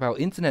even care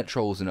about internet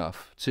trolls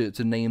enough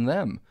to name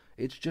them.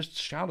 It's just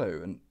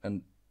shallow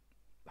and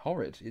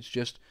horrid. It's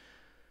just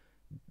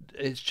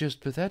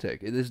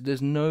pathetic.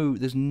 There's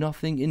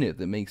nothing in it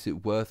that makes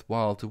it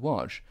worthwhile to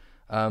watch.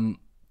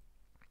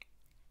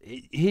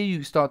 Here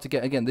you start to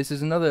get, again, this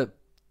is another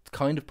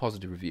kind of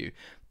positive review,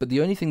 but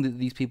the only thing that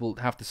these people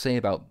have to say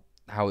about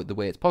the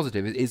way it's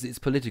positive is its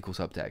political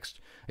subtext.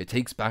 It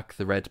takes back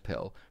the red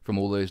pill from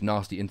all those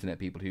nasty internet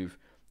people who've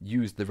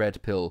used the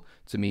red pill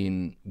to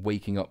mean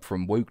waking up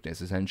from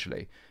wokeness,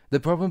 essentially. The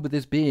problem with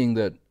this being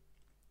that,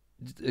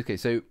 okay,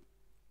 so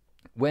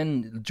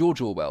when George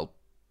Orwell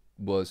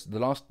was, the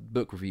last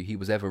book review he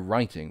was ever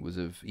writing was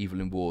of Evil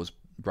in War's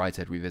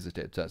Brideshead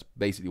Revisited. So that's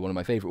basically one of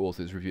my favourite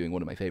authors reviewing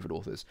one of my favourite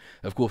authors.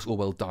 Of course,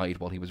 Orwell died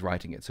while he was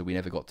writing it, so we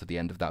never got to the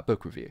end of that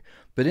book review.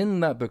 But in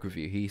that book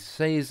review, he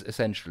says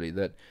essentially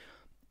that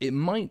it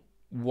might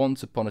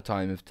once upon a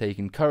time have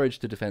taken courage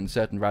to defend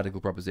certain radical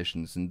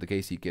propositions, and the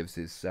case he gives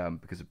is,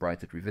 because of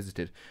Brideshead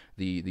Revisited,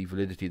 the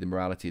validity, the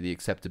morality, the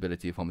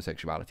acceptability of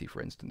homosexuality,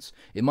 for instance.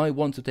 It might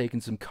once have taken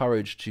some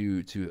courage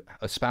to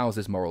espouse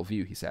this moral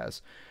view, he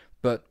says,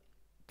 but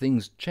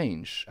things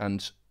change,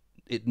 and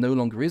it no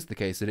longer is the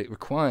case that it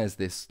requires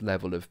this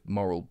level of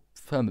moral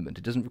firmament.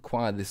 It doesn't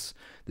require this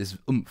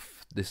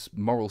oomph, this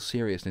moral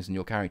seriousness in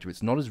your character.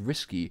 It's not as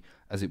risky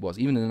as it was,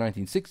 even in the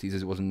 1960s,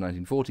 as it was in the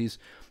 1940s.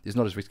 It's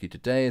not as risky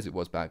today as it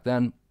was back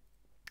then.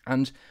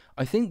 And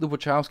I think the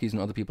Wachowskis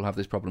and other people have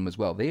this problem as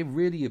well. They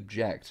really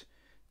object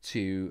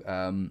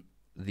to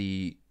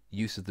the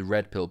use of the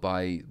red pill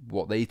by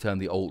what they term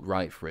the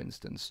alt-right, for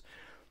instance,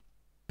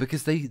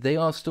 because they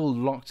are still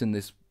locked in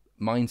this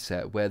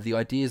mindset where the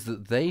ideas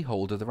that they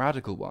hold are the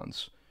radical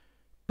ones.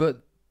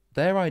 But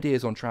their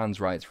ideas on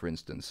trans rights, for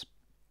instance,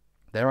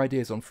 their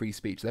ideas on free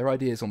speech, their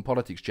ideas on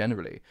politics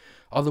generally,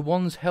 are the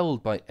ones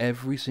held by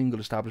every single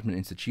establishment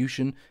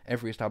institution,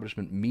 every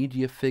establishment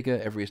media figure,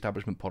 every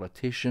establishment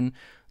politician.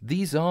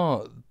 These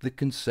are the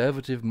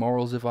conservative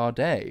morals of our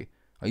day.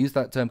 I use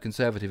that term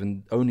conservative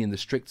only in the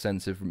strict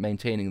sense of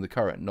maintaining the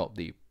current, not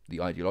the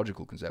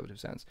ideological conservative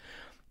sense.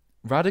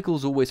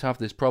 Radicals always have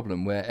this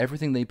problem where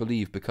everything they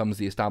believe becomes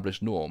the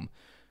established norm,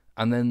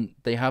 and then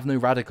they have no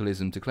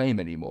radicalism to claim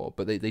anymore,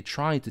 but they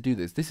try to do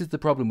this. This is the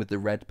problem with the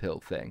red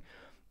pill thing.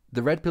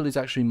 The red pill is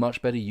actually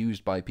much better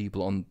used by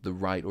people on the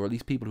right, or at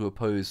least people who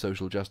oppose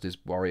social justice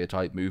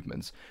warrior-type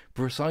movements,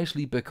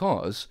 precisely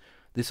because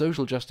the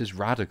social justice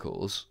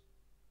radicals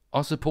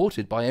are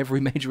supported by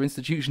every major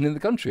institution in the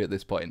country at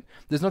this point.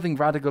 There's nothing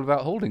radical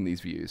about holding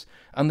these views.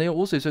 And they are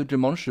also so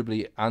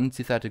demonstrably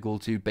antithetical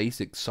to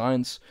basic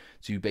science,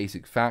 to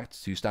basic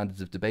facts, to standards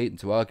of debate and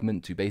to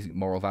argument, to basic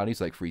moral values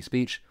like free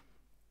speech.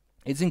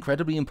 It's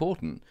incredibly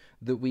important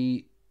that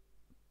we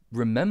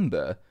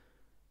remember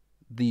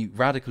the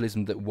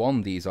radicalism that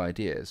won these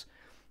ideas.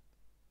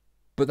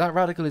 But that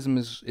radicalism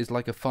is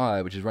like a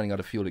fire which is running out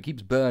of fuel. It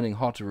keeps burning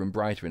hotter and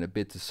brighter in a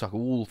bid to suck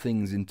all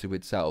things into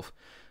itself.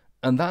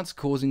 And that's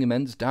causing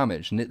immense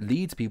damage, and it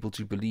leads people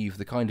to believe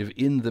the kind of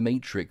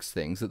in-the-matrix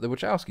things that the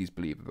Wachowskis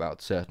believe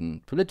about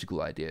certain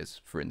political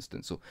ideas, for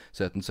instance, or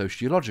certain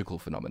sociological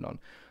phenomenon.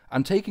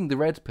 And taking the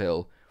red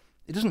pill,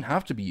 it doesn't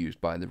have to be used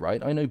by the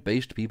right. I know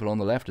based people on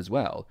the left as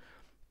well.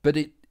 But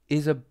it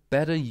is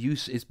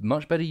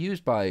much better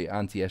used by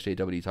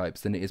anti-SJW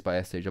types than it is by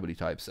SJW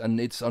types. And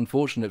it's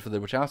unfortunate for the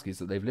Wachowskis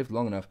that they've lived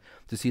long enough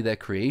to see their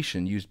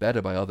creation used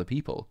better by other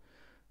people.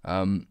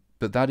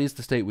 But that is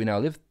the state we now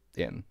live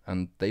in,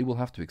 and they will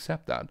have to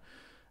accept that.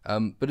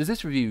 But as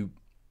this review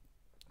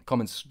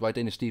comments by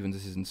Dana Stevens,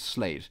 this is in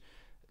Slate,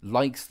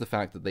 likes the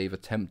fact that they've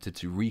attempted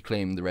to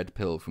reclaim the red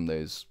pill from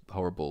those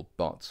horrible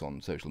bots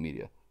on social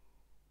media.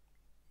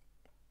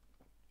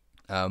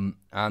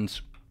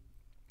 And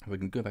we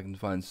can go back and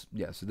find,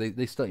 so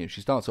they start.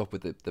 She starts off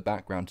with the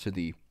background to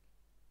the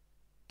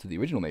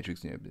original Matrix.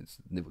 The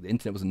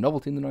internet was a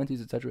novelty in the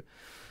 90s, etc.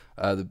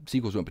 The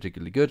sequels weren't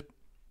particularly good.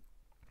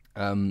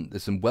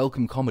 There's some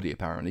welcome comedy,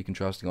 apparently,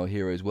 contrasting our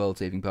hero's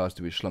world-saving past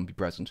to his schlumpy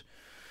present.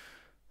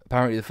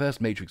 Apparently, the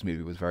first Matrix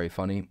movie was very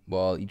funny,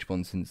 while each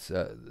one since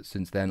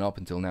then up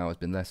until now has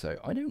been less so.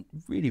 I don't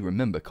really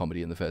remember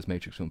comedy in the first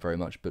Matrix film very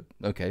much, but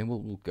okay,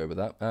 we'll go with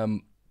that.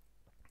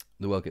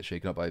 The world gets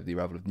shaken up by the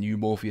arrival of new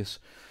Morpheus,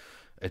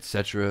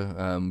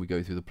 etc. We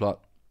go through the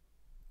plot.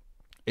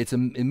 It's a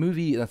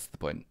movie, that's the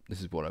point.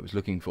 This is what I was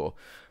looking for.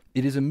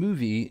 It is a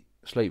movie,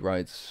 Slate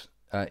writes,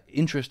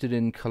 interested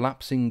in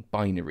collapsing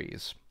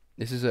binaries.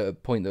 This is a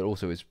point that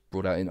also is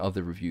brought out in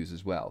other reviews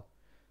as well.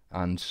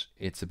 And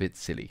it's a bit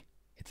silly.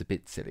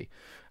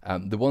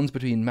 The ones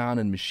between man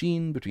and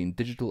machine, between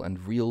digital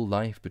and real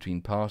life,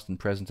 between past and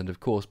present, and of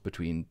course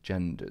between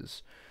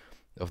genders.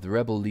 Of the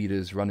rebel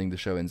leaders running the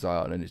show in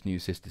Zion and its new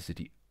sister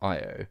city,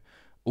 Io,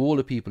 all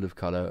are people of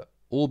colour,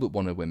 all but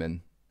one are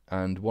women,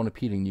 and one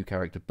appealing new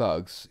character,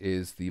 Bugs,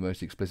 is the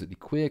most explicitly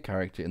queer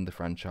character in the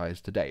franchise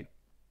to date.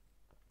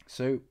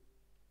 So,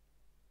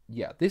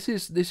 yeah, this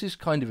is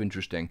kind of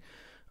interesting,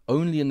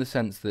 only in the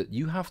sense that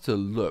you have to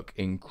look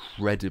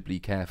incredibly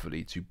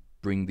carefully to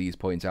bring these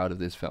points out of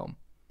this film.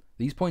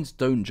 These points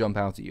don't jump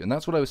out at you, and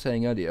that's what I was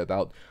saying earlier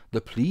about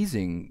the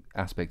pleasing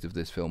aspect of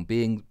this film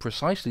being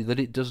precisely that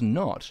it does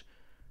not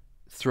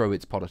throw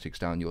its politics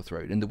down your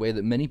throat in the way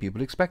that many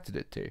people expected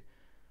it to.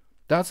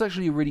 That's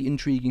actually a really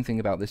intriguing thing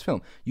about this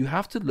film. You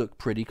have to look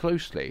pretty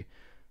closely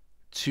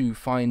to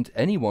find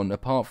anyone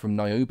apart from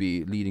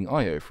Niobe leading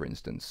Io, for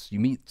instance. You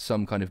meet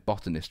some kind of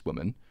botanist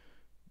woman.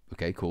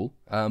 Okay, cool.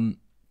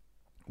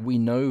 We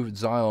know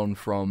Zion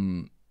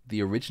from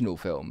the original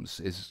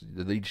films. Is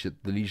the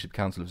leadership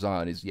council of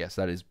Zion is, yes,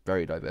 that is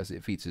very diverse.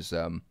 It features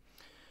who's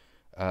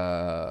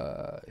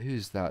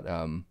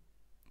that?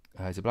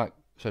 He's a black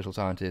social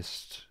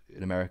scientist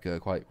in America,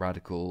 quite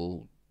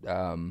radical.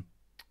 Why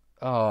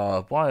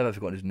have I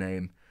forgotten his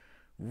name?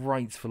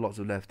 Writes for lots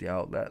of lefty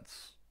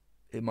outlets.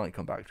 It might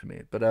come back to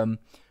me. But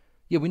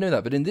yeah, we know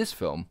that. But in this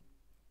film,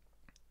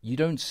 you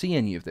don't see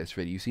any of this,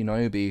 really. You see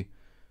Niobe,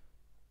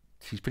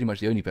 she's pretty much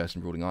the only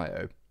person ruling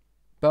Io.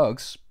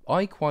 Bugs,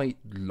 I quite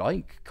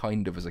like,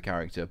 kind of, as a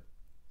character,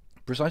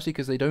 precisely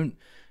because they don't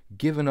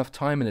give enough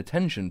time and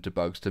attention to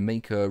Bugs to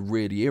make her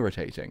really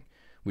irritating,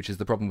 which is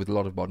the problem with a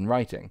lot of modern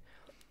writing.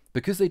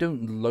 Because they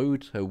don't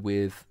load her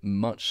with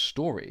much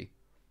story,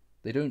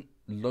 they don't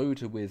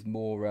load her with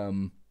more,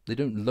 they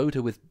don't load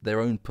her with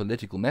their own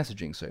political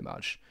messaging so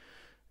much.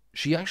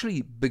 She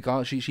actually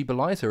she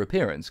belies her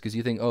appearance, because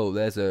you think, oh,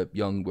 there's a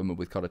young woman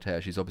with coloured hair,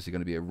 she's obviously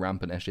going to be a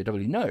rampant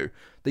SJW. No,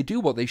 they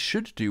do what they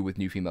should do with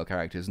new female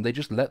characters, and they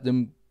just let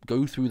them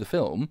go through the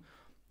film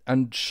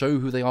and show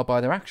who they are by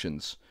their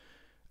actions.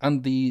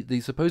 And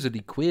the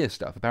supposedly queer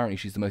stuff, apparently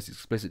she's the most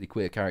explicitly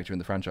queer character in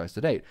the franchise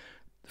to date.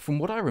 From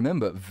what I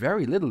remember,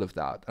 very little of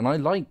that, and I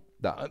like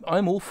that.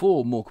 I'm all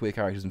for more queer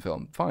characters in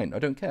film. Fine, I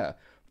don't care.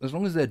 As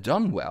long as they're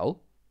done well,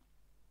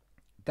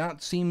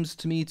 that seems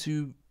to me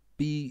to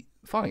be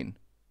fine.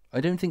 I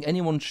don't think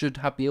anyone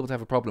should be able to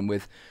have a problem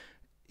with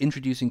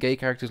introducing gay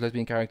characters,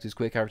 lesbian characters,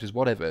 queer characters,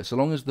 whatever, so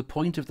long as the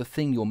point of the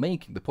thing you're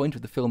making, the point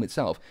of the film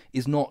itself,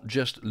 is not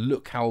just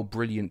look how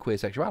brilliant queer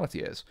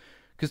sexuality is.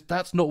 Because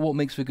that's not what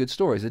makes for good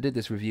stories. I did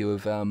this review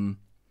of, there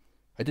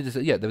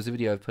was a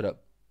video I put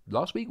up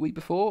last week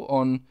before,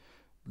 on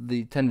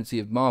the tendency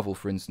of Marvel,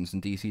 for instance,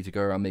 and DC to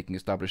go around making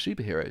established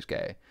superheroes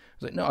gay. I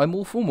was like, no, I'm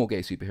all for more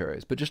gay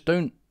superheroes, but just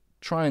don't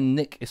try and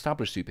nick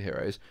established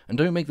superheroes, and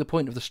don't make the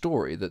point of the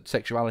story that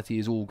sexuality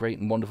is all great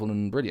and wonderful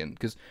and brilliant,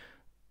 because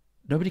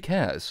nobody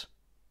cares.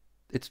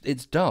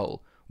 It's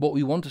dull. What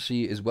we want to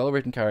see is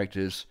well-written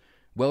characters,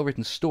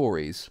 well-written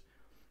stories,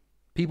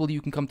 people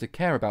you can come to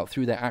care about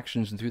through their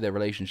actions and through their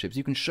relationships.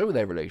 You can show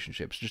their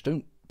relationships, just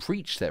don't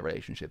preach their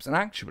relationships. And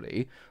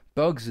actually,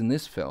 Bugs in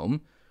this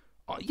film,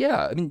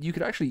 yeah, I mean, you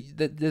could actually,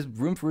 there's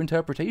room for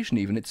interpretation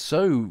even. It's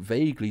so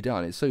vaguely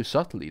done, it's so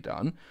subtly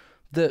done,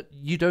 that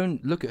you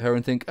don't look at her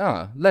and think,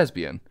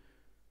 lesbian.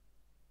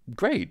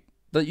 Great.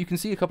 That you can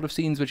see a couple of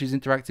scenes where she's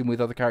interacting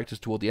with other characters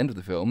toward the end of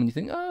the film, and you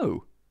think,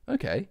 oh,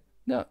 okay,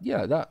 no,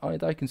 yeah, that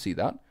I can see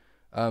that.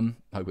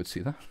 I would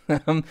see that.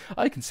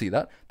 I can see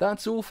that.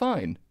 That's all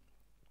fine.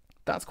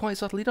 That's quite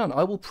subtly done.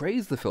 I will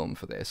praise the film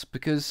for this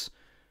because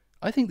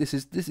I think this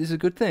is a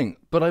good thing.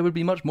 But I would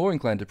be much more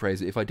inclined to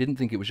praise it if I didn't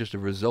think it was just a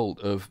result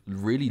of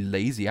really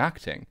lazy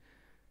acting.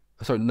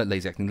 Sorry, not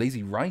lazy acting,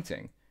 lazy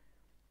writing.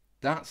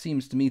 That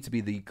seems to me to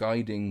be the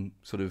guiding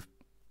sort of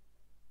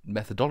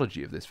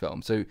methodology of this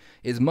film. So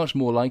it's much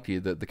more likely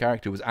that the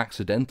character was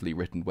accidentally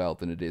written well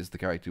than it is the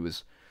character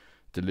was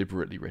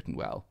deliberately written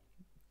well.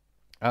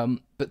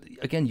 But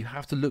again, you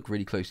have to look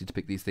really closely to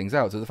pick these things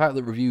out. So the fact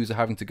that reviews are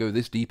having to go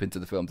this deep into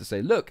the film to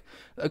say, look,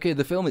 okay,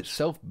 the film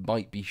itself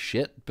might be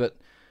shit, but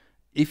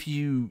if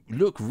you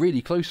look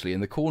really closely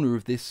in the corner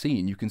of this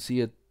scene, you can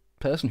see a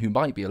person who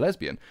might be a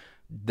lesbian.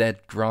 They're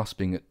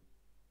grasping at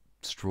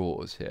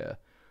straws here.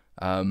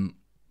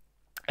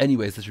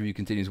 Anyways, this review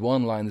continues.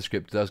 One line the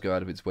script does go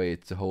out of its way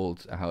to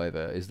hold,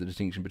 however, is the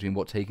distinction between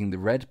what taking the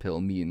red pill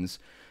means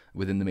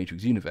within the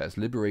Matrix universe: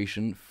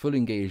 liberation, full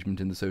engagement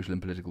in the social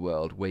and political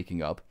world,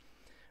 waking up,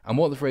 and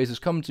what the phrase has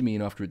come to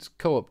mean after its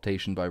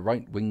co-optation by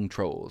right-wing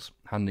trolls,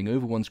 handing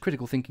over one's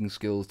critical thinking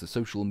skills to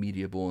social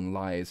media-born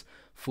lies,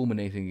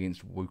 fulminating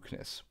against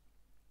wokeness.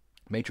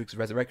 Matrix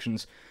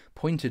Resurrection's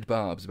pointed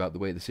barbs about the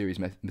way the series'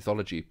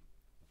 mythology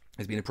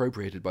has been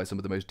appropriated by some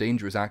of the most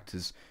dangerous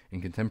actors in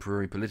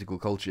contemporary political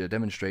culture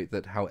demonstrate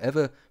that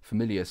however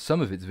familiar some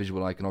of its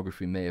visual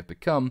iconography may have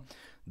become,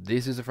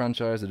 this is a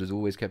franchise that has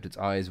always kept its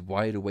eyes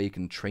wide awake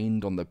and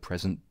trained on the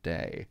present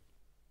day.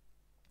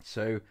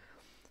 So,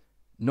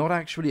 not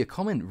actually a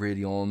comment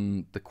really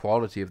on the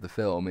quality of the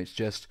film, it's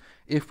just,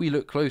 if we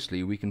look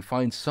closely, we can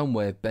find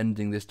somewhere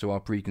bending this to our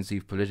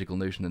preconceived political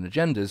notion and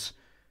agendas,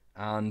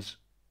 and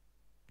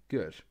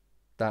good.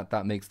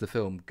 That makes the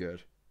film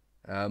good.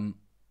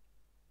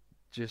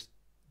 Just,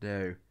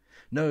 no.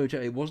 No,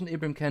 it wasn't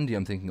Ibram Kendi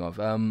I'm thinking of.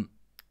 And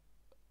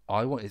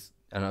I was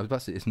about to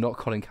say, it's not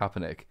Colin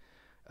Kaepernick.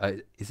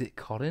 Is it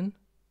Colin?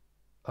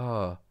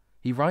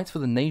 He writes for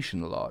The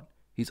Nation a lot.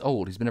 He's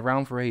old. He's been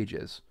around for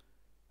ages.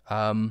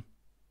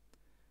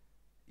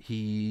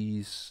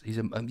 He's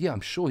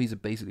I'm sure he's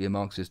basically a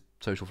Marxist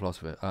social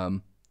philosopher.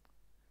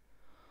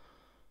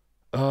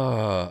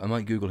 I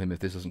might Google him if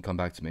this doesn't come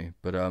back to me.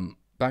 But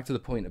back to the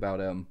point about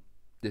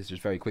this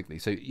just very quickly.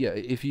 So yeah,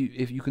 if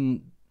you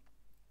can,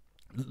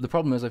 the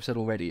problem, as I've said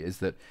already, is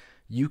that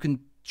you can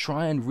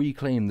try and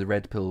reclaim the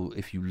red pill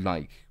if you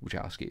like,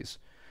 Wachowskis.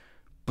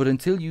 But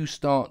until you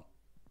start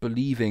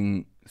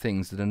believing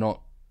things that are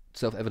not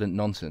self-evident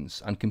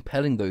nonsense and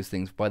compelling those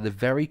things by the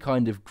very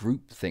kind of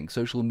groupthink,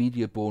 social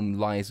media-born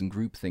lies and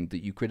groupthink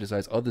that you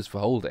criticize others for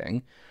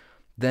holding,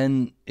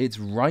 then it's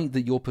right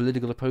that your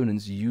political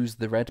opponents use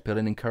the red pill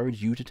and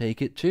encourage you to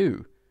take it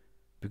too.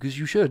 Because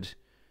you should.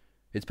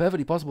 It's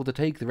perfectly possible to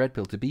take the red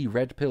pill, to be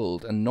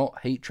red-pilled and not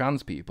hate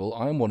trans people.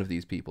 I'm one of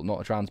these people, not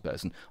a trans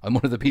person. I'm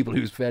one of the people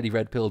who's fairly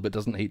red-pilled but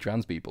doesn't hate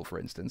trans people, for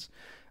instance.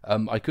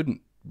 I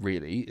couldn't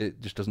really. It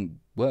just doesn't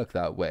work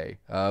that way.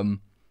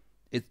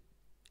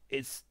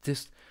 It's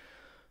just...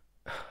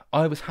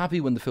 I was happy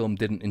when the film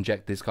didn't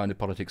inject this kind of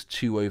politics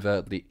too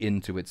overtly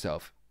into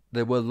itself.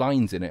 There were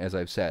lines in it, as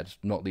I've said,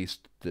 not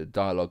least the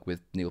dialogue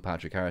with Neil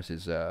Patrick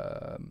Harris's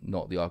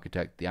Not the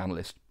Architect, the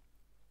Analyst.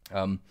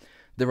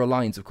 There are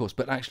lines, of course,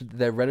 but actually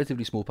they're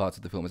relatively small parts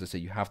of the film. As I say,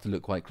 you have to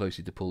look quite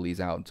closely to pull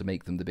these out to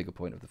make them the bigger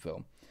point of the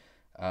film.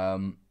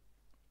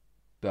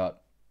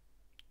 But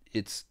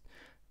it's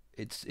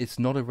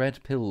not a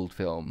red-pilled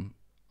film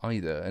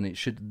either, and it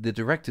should, the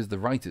directors, the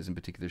writers in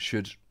particular,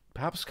 should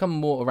perhaps come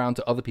more around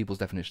to other people's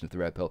definition of the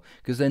red pill,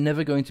 because they're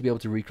never going to be able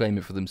to reclaim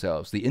it for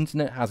themselves. The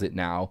internet has it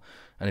now,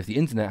 and if the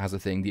internet has a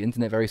thing, the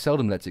internet very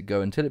seldom lets it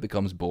go until it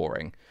becomes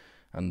boring.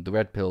 And the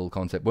red pill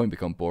concept won't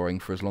become boring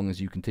for as long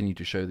as you continue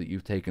to show that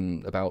you've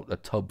taken about a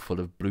tub full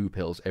of blue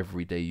pills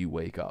every day you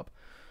wake up.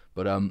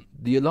 But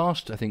the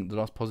last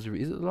positive,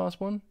 is it the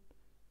last one?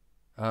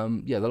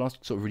 Yeah, the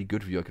last sort of really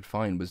good review I could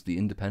find was The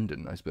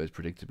Independent, I suppose,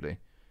 predictably.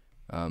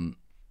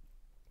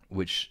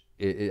 Which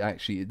it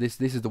actually,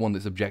 this is the one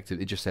that's objective.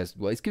 It just says,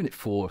 well, it's given it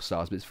 4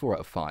 stars, but it's 4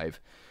 out of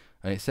 5.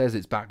 And it says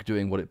it's back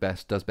doing what it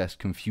does best,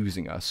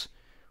 confusing us,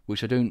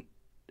 which I don't.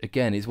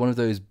 Again, it's one of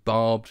those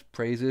barbed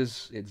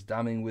praises. It's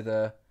damning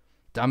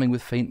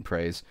with faint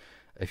praise.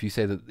 If you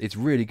say that it's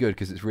really good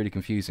because it's really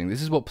confusing.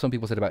 This is what some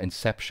people said about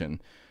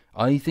Inception.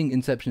 I think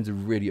Inception is a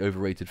really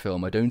overrated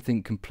film. I don't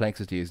think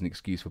complexity is an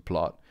excuse for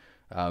plot.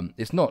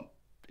 It's not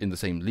in the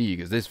same league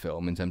as this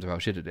film in terms of how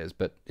shit it is,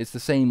 but it's the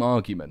same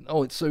argument.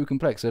 Oh, it's so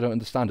complex, I don't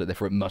understand it,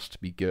 therefore it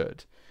must be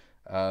good.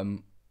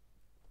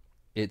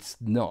 It's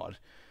not.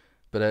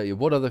 But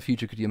what other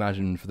future could you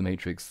imagine for The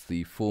Matrix,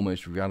 the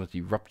foremost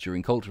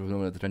reality-rupturing cultural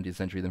phenomenon of the 20th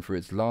century, than for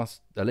its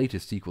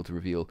latest sequel to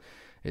reveal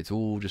it's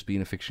all just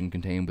been a fiction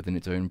contained within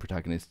its own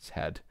protagonist's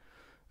head?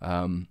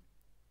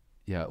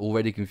 Yeah,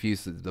 already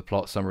confused, the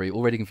plot summary,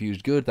 already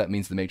confused, good, that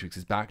means The Matrix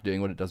is back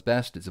doing what it does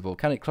best. It's a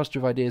volcanic cluster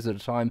of ideas at a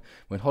time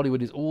when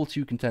Hollywood is all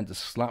too content to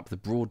slap the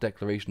broad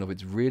declaration of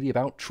it's really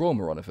about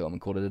trauma on a film and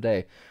call it a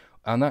day.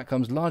 And that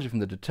comes largely from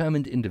the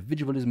determined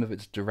individualism of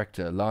its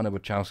director, Lana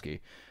Wachowski.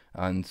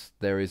 And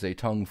there is a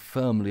tongue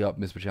firmly up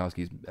Miss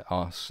Wachowski's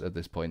arse at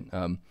this point.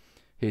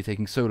 Here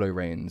taking solo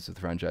reins of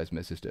the franchise from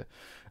her sister,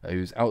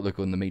 whose outlook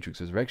on The Matrix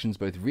Resurrections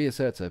both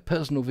reasserts her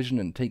personal vision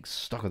and takes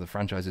stock of the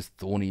franchise's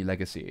thorny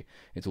legacy.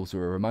 It's also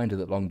a reminder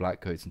that long black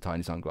coats and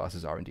tiny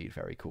sunglasses are indeed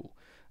very cool.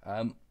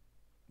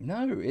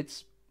 No,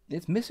 it's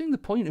missing the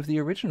point of the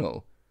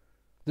original.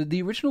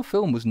 The original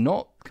film was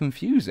not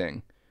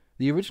confusing.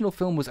 The original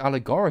film was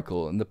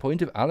allegorical, and the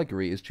point of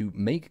allegory is to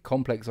make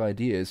complex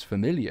ideas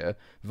familiar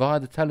via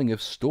the telling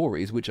of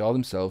stories which are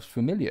themselves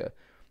familiar.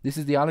 This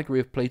is the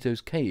allegory of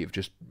Plato's cave,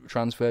 just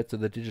transferred to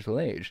the digital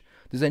age.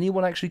 Is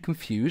anyone actually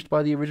confused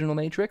by the original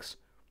Matrix?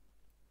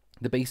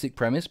 The basic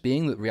premise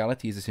being that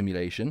reality is a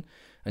simulation,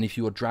 and if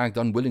you are dragged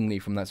unwillingly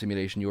from that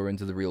simulation, you are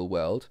into the real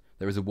world.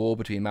 There is a war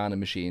between man and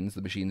machines.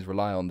 The machines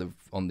rely on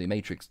the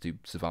Matrix to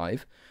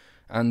survive,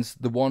 and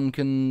the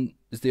one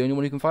is the only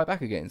one who can fight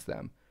back against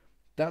them.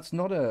 That's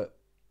not a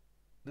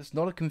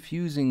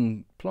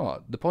confusing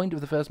plot. The point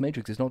of the first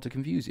Matrix is not to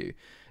confuse you.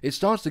 It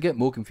starts to get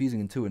more confusing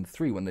in 2 and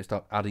 3 when they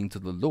start adding to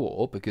the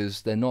lore,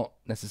 because they're not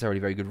necessarily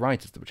very good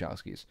writers, the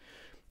Wachowskis.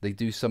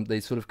 They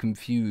sort of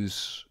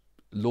confuse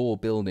lore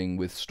building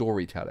with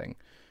storytelling.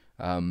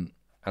 And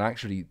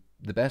actually,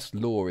 the best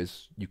lore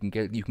is you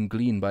can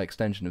glean by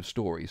extension of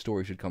story.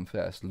 Story should come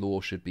first.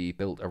 Lore should be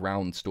built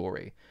around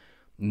story.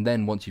 And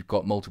then once you've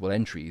got multiple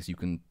entries, you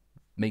can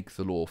make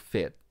the lore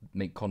fit,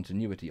 make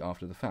continuity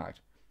after the fact.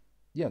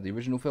 Yeah, the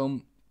original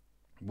film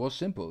was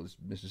simple, as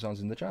Mr.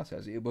 Sons in the chat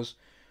says. It was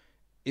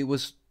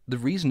the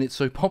reason it's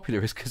so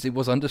popular is because it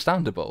was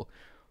understandable.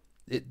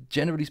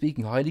 Generally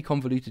speaking, highly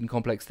convoluted and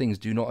complex things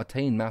do not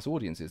attain mass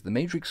audiences. The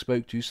Matrix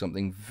spoke to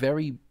something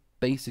very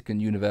basic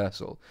and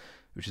universal,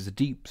 which is a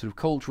deep sort of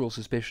cultural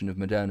suspicion of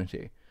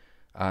modernity,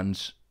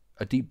 and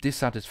a deep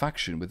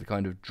dissatisfaction with the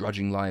kind of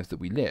drudging lives that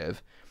we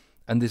live,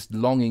 and this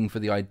longing for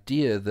the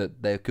idea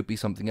that there could be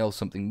something else,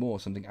 something more,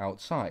 something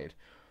outside.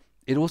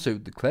 It also,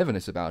 the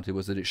cleverness about it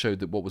was that it showed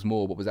that what was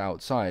more, what was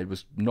outside,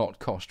 was not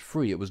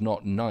cost-free. It was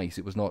not nice.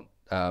 It was not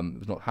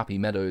happy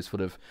meadows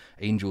full of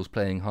angels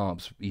playing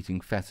harps,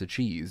 eating feta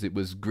cheese. It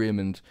was grim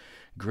and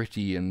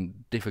gritty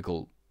and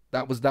difficult.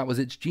 That was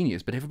its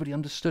genius, but everybody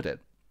understood it.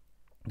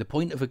 The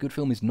point of a good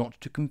film is not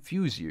to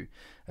confuse you,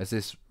 as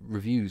this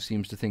review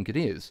seems to think it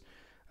is.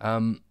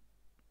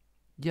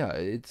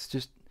 It's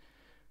just,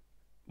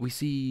 we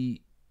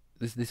see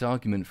this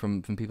argument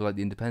from people like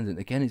The Independent.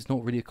 Again, it's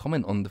not really a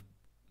comment on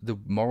the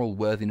moral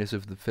worthiness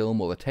of the film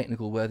or the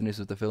technical worthiness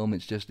of the film.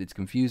 It's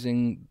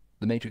confusing.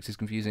 The Matrix is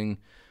confusing,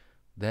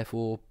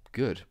 therefore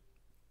good,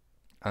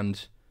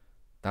 and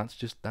that's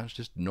just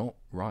not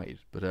right.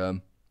 But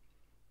and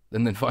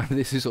then finally,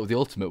 this is sort of the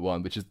ultimate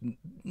one, which is,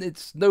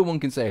 it's no one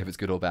can say if it's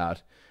good or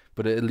bad,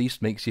 but it at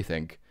least makes you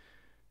think.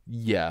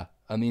 Yeah,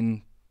 I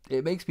mean,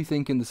 it makes me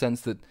think in the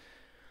sense that,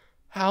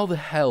 how the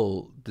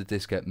hell did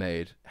this get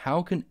made?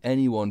 How can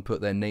anyone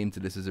put their name to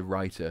this as a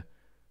writer?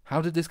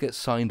 How did this get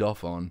signed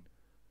off on?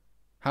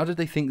 How did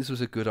they think this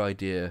was a good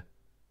idea?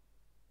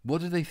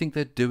 What do they think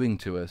they're doing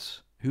to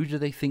us? Who do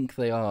they think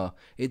they are?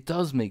 It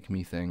does make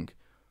me think.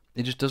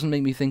 It just doesn't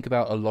make me think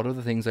about a lot of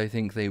the things I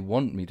think they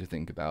want me to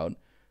think about,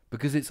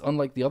 because it's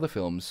unlike the other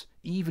films.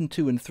 Even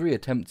 2 and 3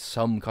 attempt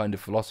some kind of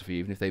philosophy,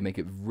 even if they make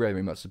it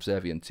very much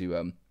subservient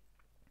to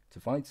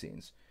fight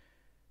scenes.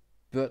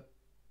 But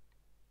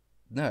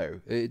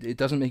no, it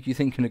doesn't make you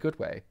think in a good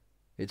way.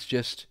 It's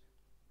just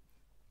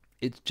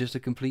a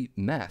complete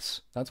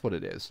mess. That's what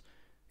it is.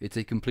 It's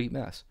a complete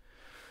mess.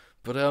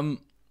 But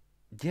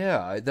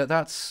yeah,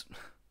 that's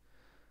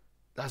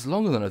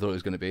longer than I thought it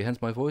was going to be.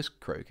 Hence my voice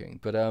croaking.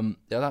 But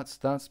yeah,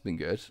 that's been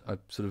good. I've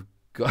sort of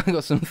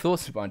got some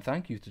thoughts in mind.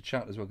 Thank you to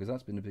chat as well, because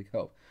that's been a big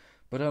help.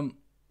 But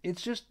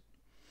it's just,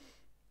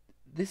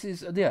 this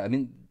is, yeah. I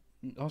mean,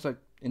 also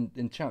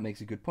in chat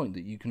makes a good point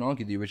that you can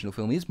argue the original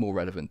film is more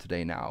relevant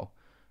today now,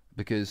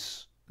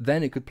 because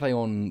then it could play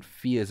on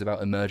fears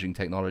about emerging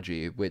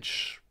technology,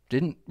 which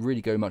didn't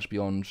really go much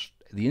beyond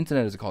the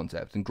internet as a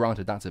concept, and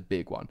granted that's a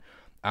big one,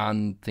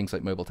 and things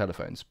like mobile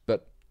telephones,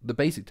 but the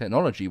basic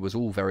technology was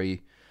all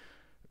very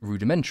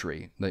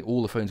rudimentary. Like,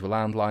 all the phones were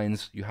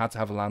landlines. You had to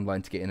have a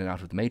landline to get in and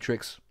out of the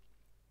Matrix.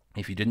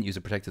 If you didn't use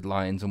a protected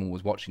line, someone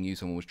was watching you,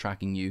 someone was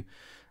tracking you,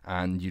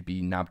 and you'd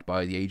be nabbed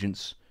by the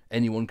agents.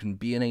 Anyone can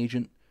be an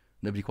agent.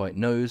 Nobody quite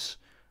knows.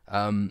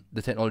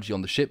 The technology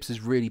on the ships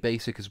is really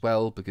basic as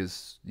well,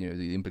 because, you know,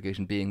 the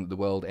implication being that the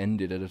world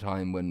ended at a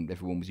time when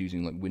everyone was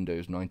using like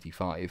Windows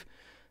 95,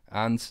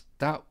 and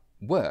that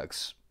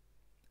works.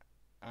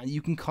 And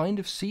you can kind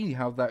of see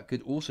how that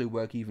could also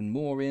work even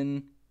more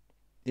in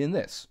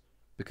this,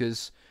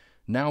 because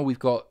now we've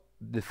got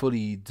the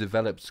fully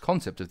developed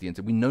concept of the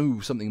internet. We know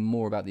something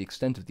more about the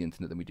extent of the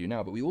internet than we do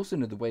now, but we also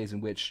know the ways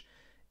in which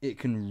it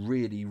can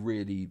really,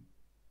 really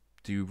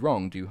do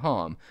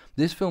harm.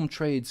 This film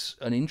trades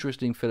an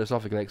interesting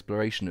philosophical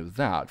exploration of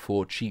that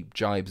for cheap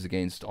jibes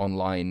against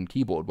online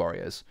keyboard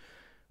warriors,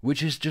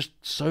 which is just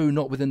so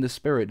not within the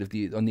spirit of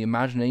the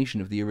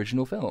imagination of the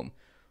original film.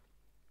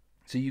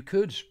 So you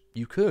could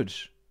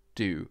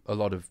do a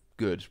lot of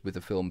good with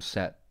a film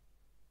set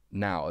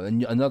now,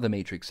 and another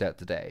Matrix set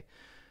today.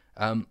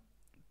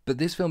 But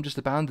this film just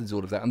abandons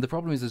all of that. And the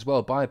problem is as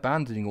well, by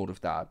abandoning all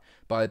of that,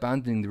 by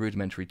abandoning the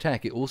rudimentary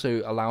tech, it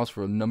also allows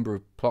for a number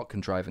of plot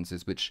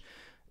contrivances which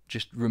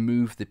just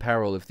remove the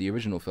peril of the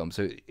original film.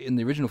 So in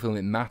the original film,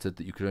 it mattered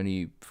that you could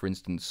only, for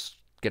instance,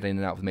 get in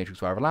and out of the Matrix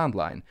via a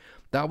landline.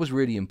 That was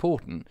really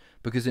important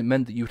because it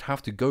meant that you'd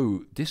have to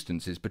go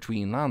distances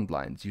between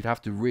landlines. You'd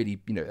have to really,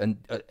 and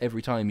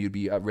every time you'd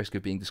be at risk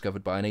of being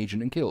discovered by an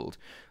agent and killed.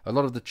 A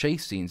lot of the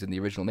chase scenes in the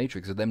original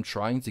Matrix are them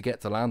trying to get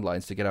to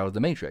landlines to get out of the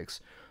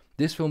Matrix.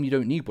 This film, you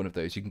don't need one of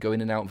those. You can go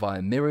in and out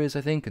via mirrors,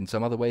 I think, and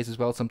some other ways as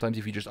well. Sometimes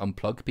if you just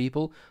unplug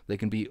people, they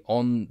can be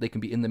in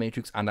the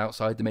Matrix and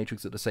outside the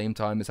Matrix at the same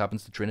time, as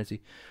happens to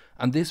Trinity.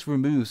 And this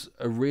removes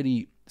a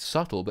really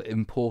subtle but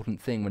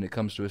important thing when it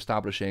comes to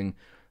establishing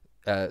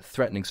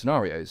threatening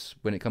scenarios,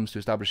 when it comes to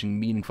establishing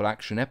meaningful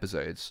action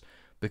episodes,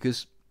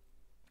 because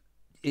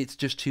it's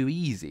just too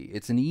easy.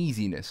 It's an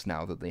easiness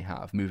now that they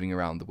have moving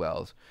around the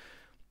world.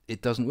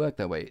 It doesn't work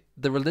that way.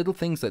 There are little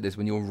things like this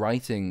when you're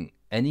writing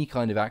any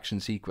kind of action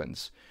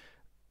sequence.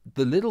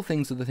 The little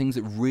things are the things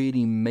that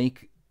really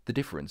make the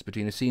difference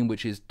between a scene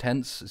which is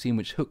tense, a scene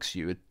which hooks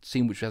you, a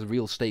scene which has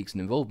real stakes and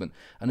involvement,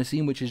 and a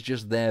scene which is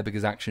just there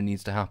because action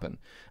needs to happen.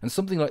 And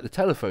something like the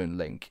telephone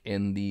link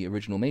in the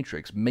original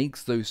Matrix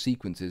makes those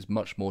sequences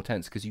much more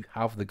tense because you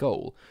have the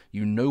goal.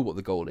 You know what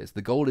the goal is.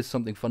 The goal is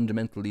something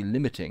fundamentally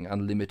limiting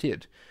and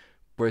limited.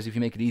 Whereas if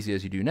you make it easy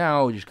as you do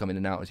now, you just come in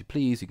and out as you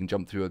please. You can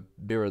jump through a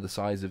mirror the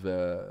size of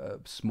a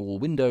small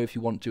window if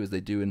you want to, as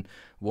they do in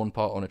one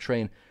part on a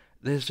train.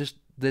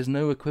 There's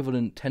no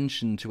equivalent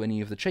tension to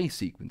any of the chase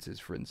sequences,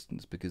 for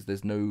instance, because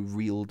there's no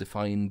real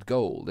defined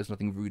goal. There's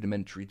nothing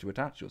rudimentary to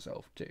attach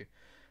yourself to.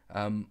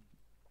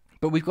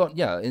 But we've got,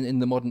 in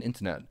the modern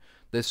internet,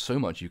 there's so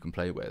much you can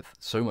play with,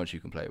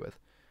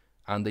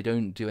 and they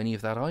don't do any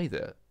of that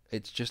either.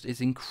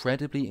 It's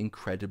incredibly,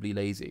 incredibly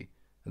lazy.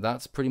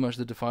 That's pretty much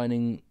the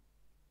defining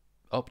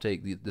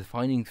uptake, the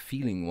defining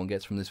feeling one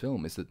gets from this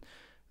film is that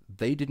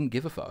they didn't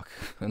give a fuck,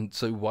 and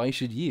so why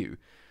should you?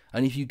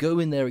 And if you go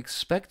in there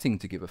expecting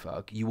to give a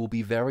fuck, you will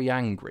be very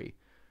angry.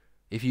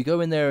 If you go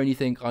in there and you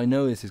think, I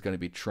know this is going to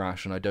be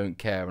trash and I don't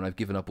care and I've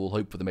given up all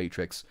hope for the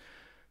Matrix,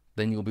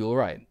 then you'll be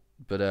alright.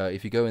 But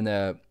if you go in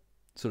there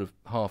sort of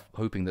half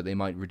hoping that they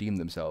might redeem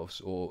themselves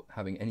or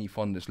having any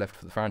fondness left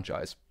for the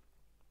franchise,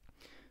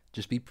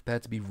 just be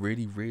prepared to be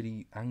really,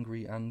 really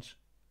angry and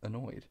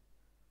annoyed.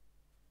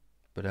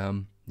 But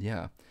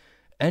yeah.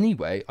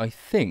 Anyway, I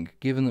think,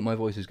 given that my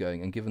voice is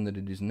going, and given that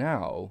it is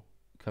now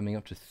coming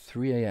up to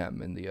 3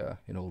 a.m.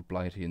 in old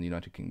Blighty in the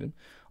United Kingdom,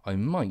 I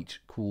might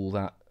call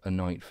that a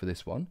night for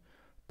this one.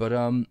 But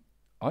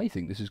I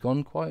think this has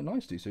gone quite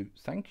nicely. So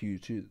thank you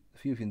to a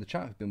few of you in the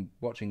chat who've been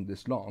watching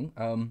this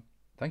long.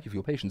 Thank you for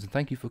your patience and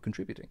thank you for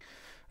contributing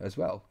as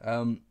well.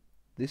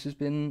 This has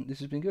been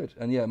good.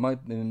 And yeah, my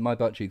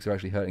butt cheeks are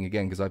actually hurting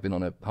again because I've been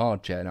on a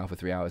hard chair now for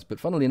 3 hours. But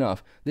funnily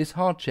enough, this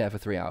hard chair for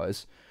 3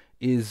 hours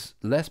is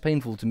less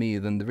painful to me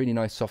than the really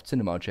nice soft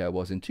cinema chair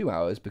was in 2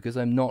 hours because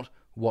I'm not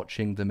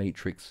watching The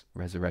Matrix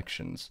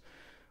Resurrections,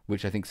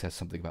 which I think says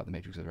something about The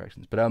Matrix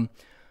Resurrections. But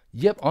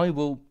yep, I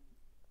will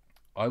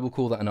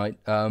call that a night.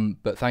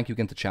 But thank you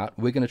again to chat.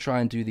 We're going to try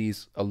and do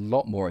these a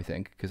lot more, I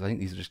think, because I think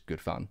these are just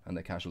good fun and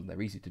they're casual and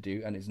they're easy to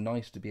do, and it's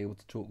nice to be able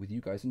to talk with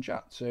you guys in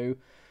chat. So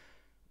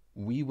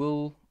we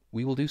will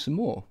do some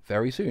more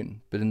very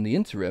soon. But in the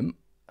interim,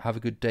 have a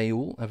good day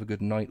all, have a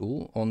good night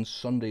all. On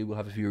Sunday we'll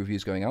have a few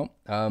reviews going out,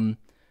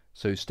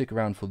 so stick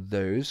around for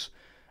those.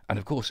 And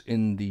of course,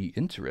 in the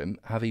interim,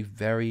 have a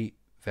very,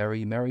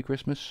 very Merry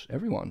Christmas,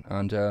 everyone,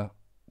 and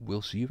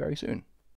we'll see you very soon.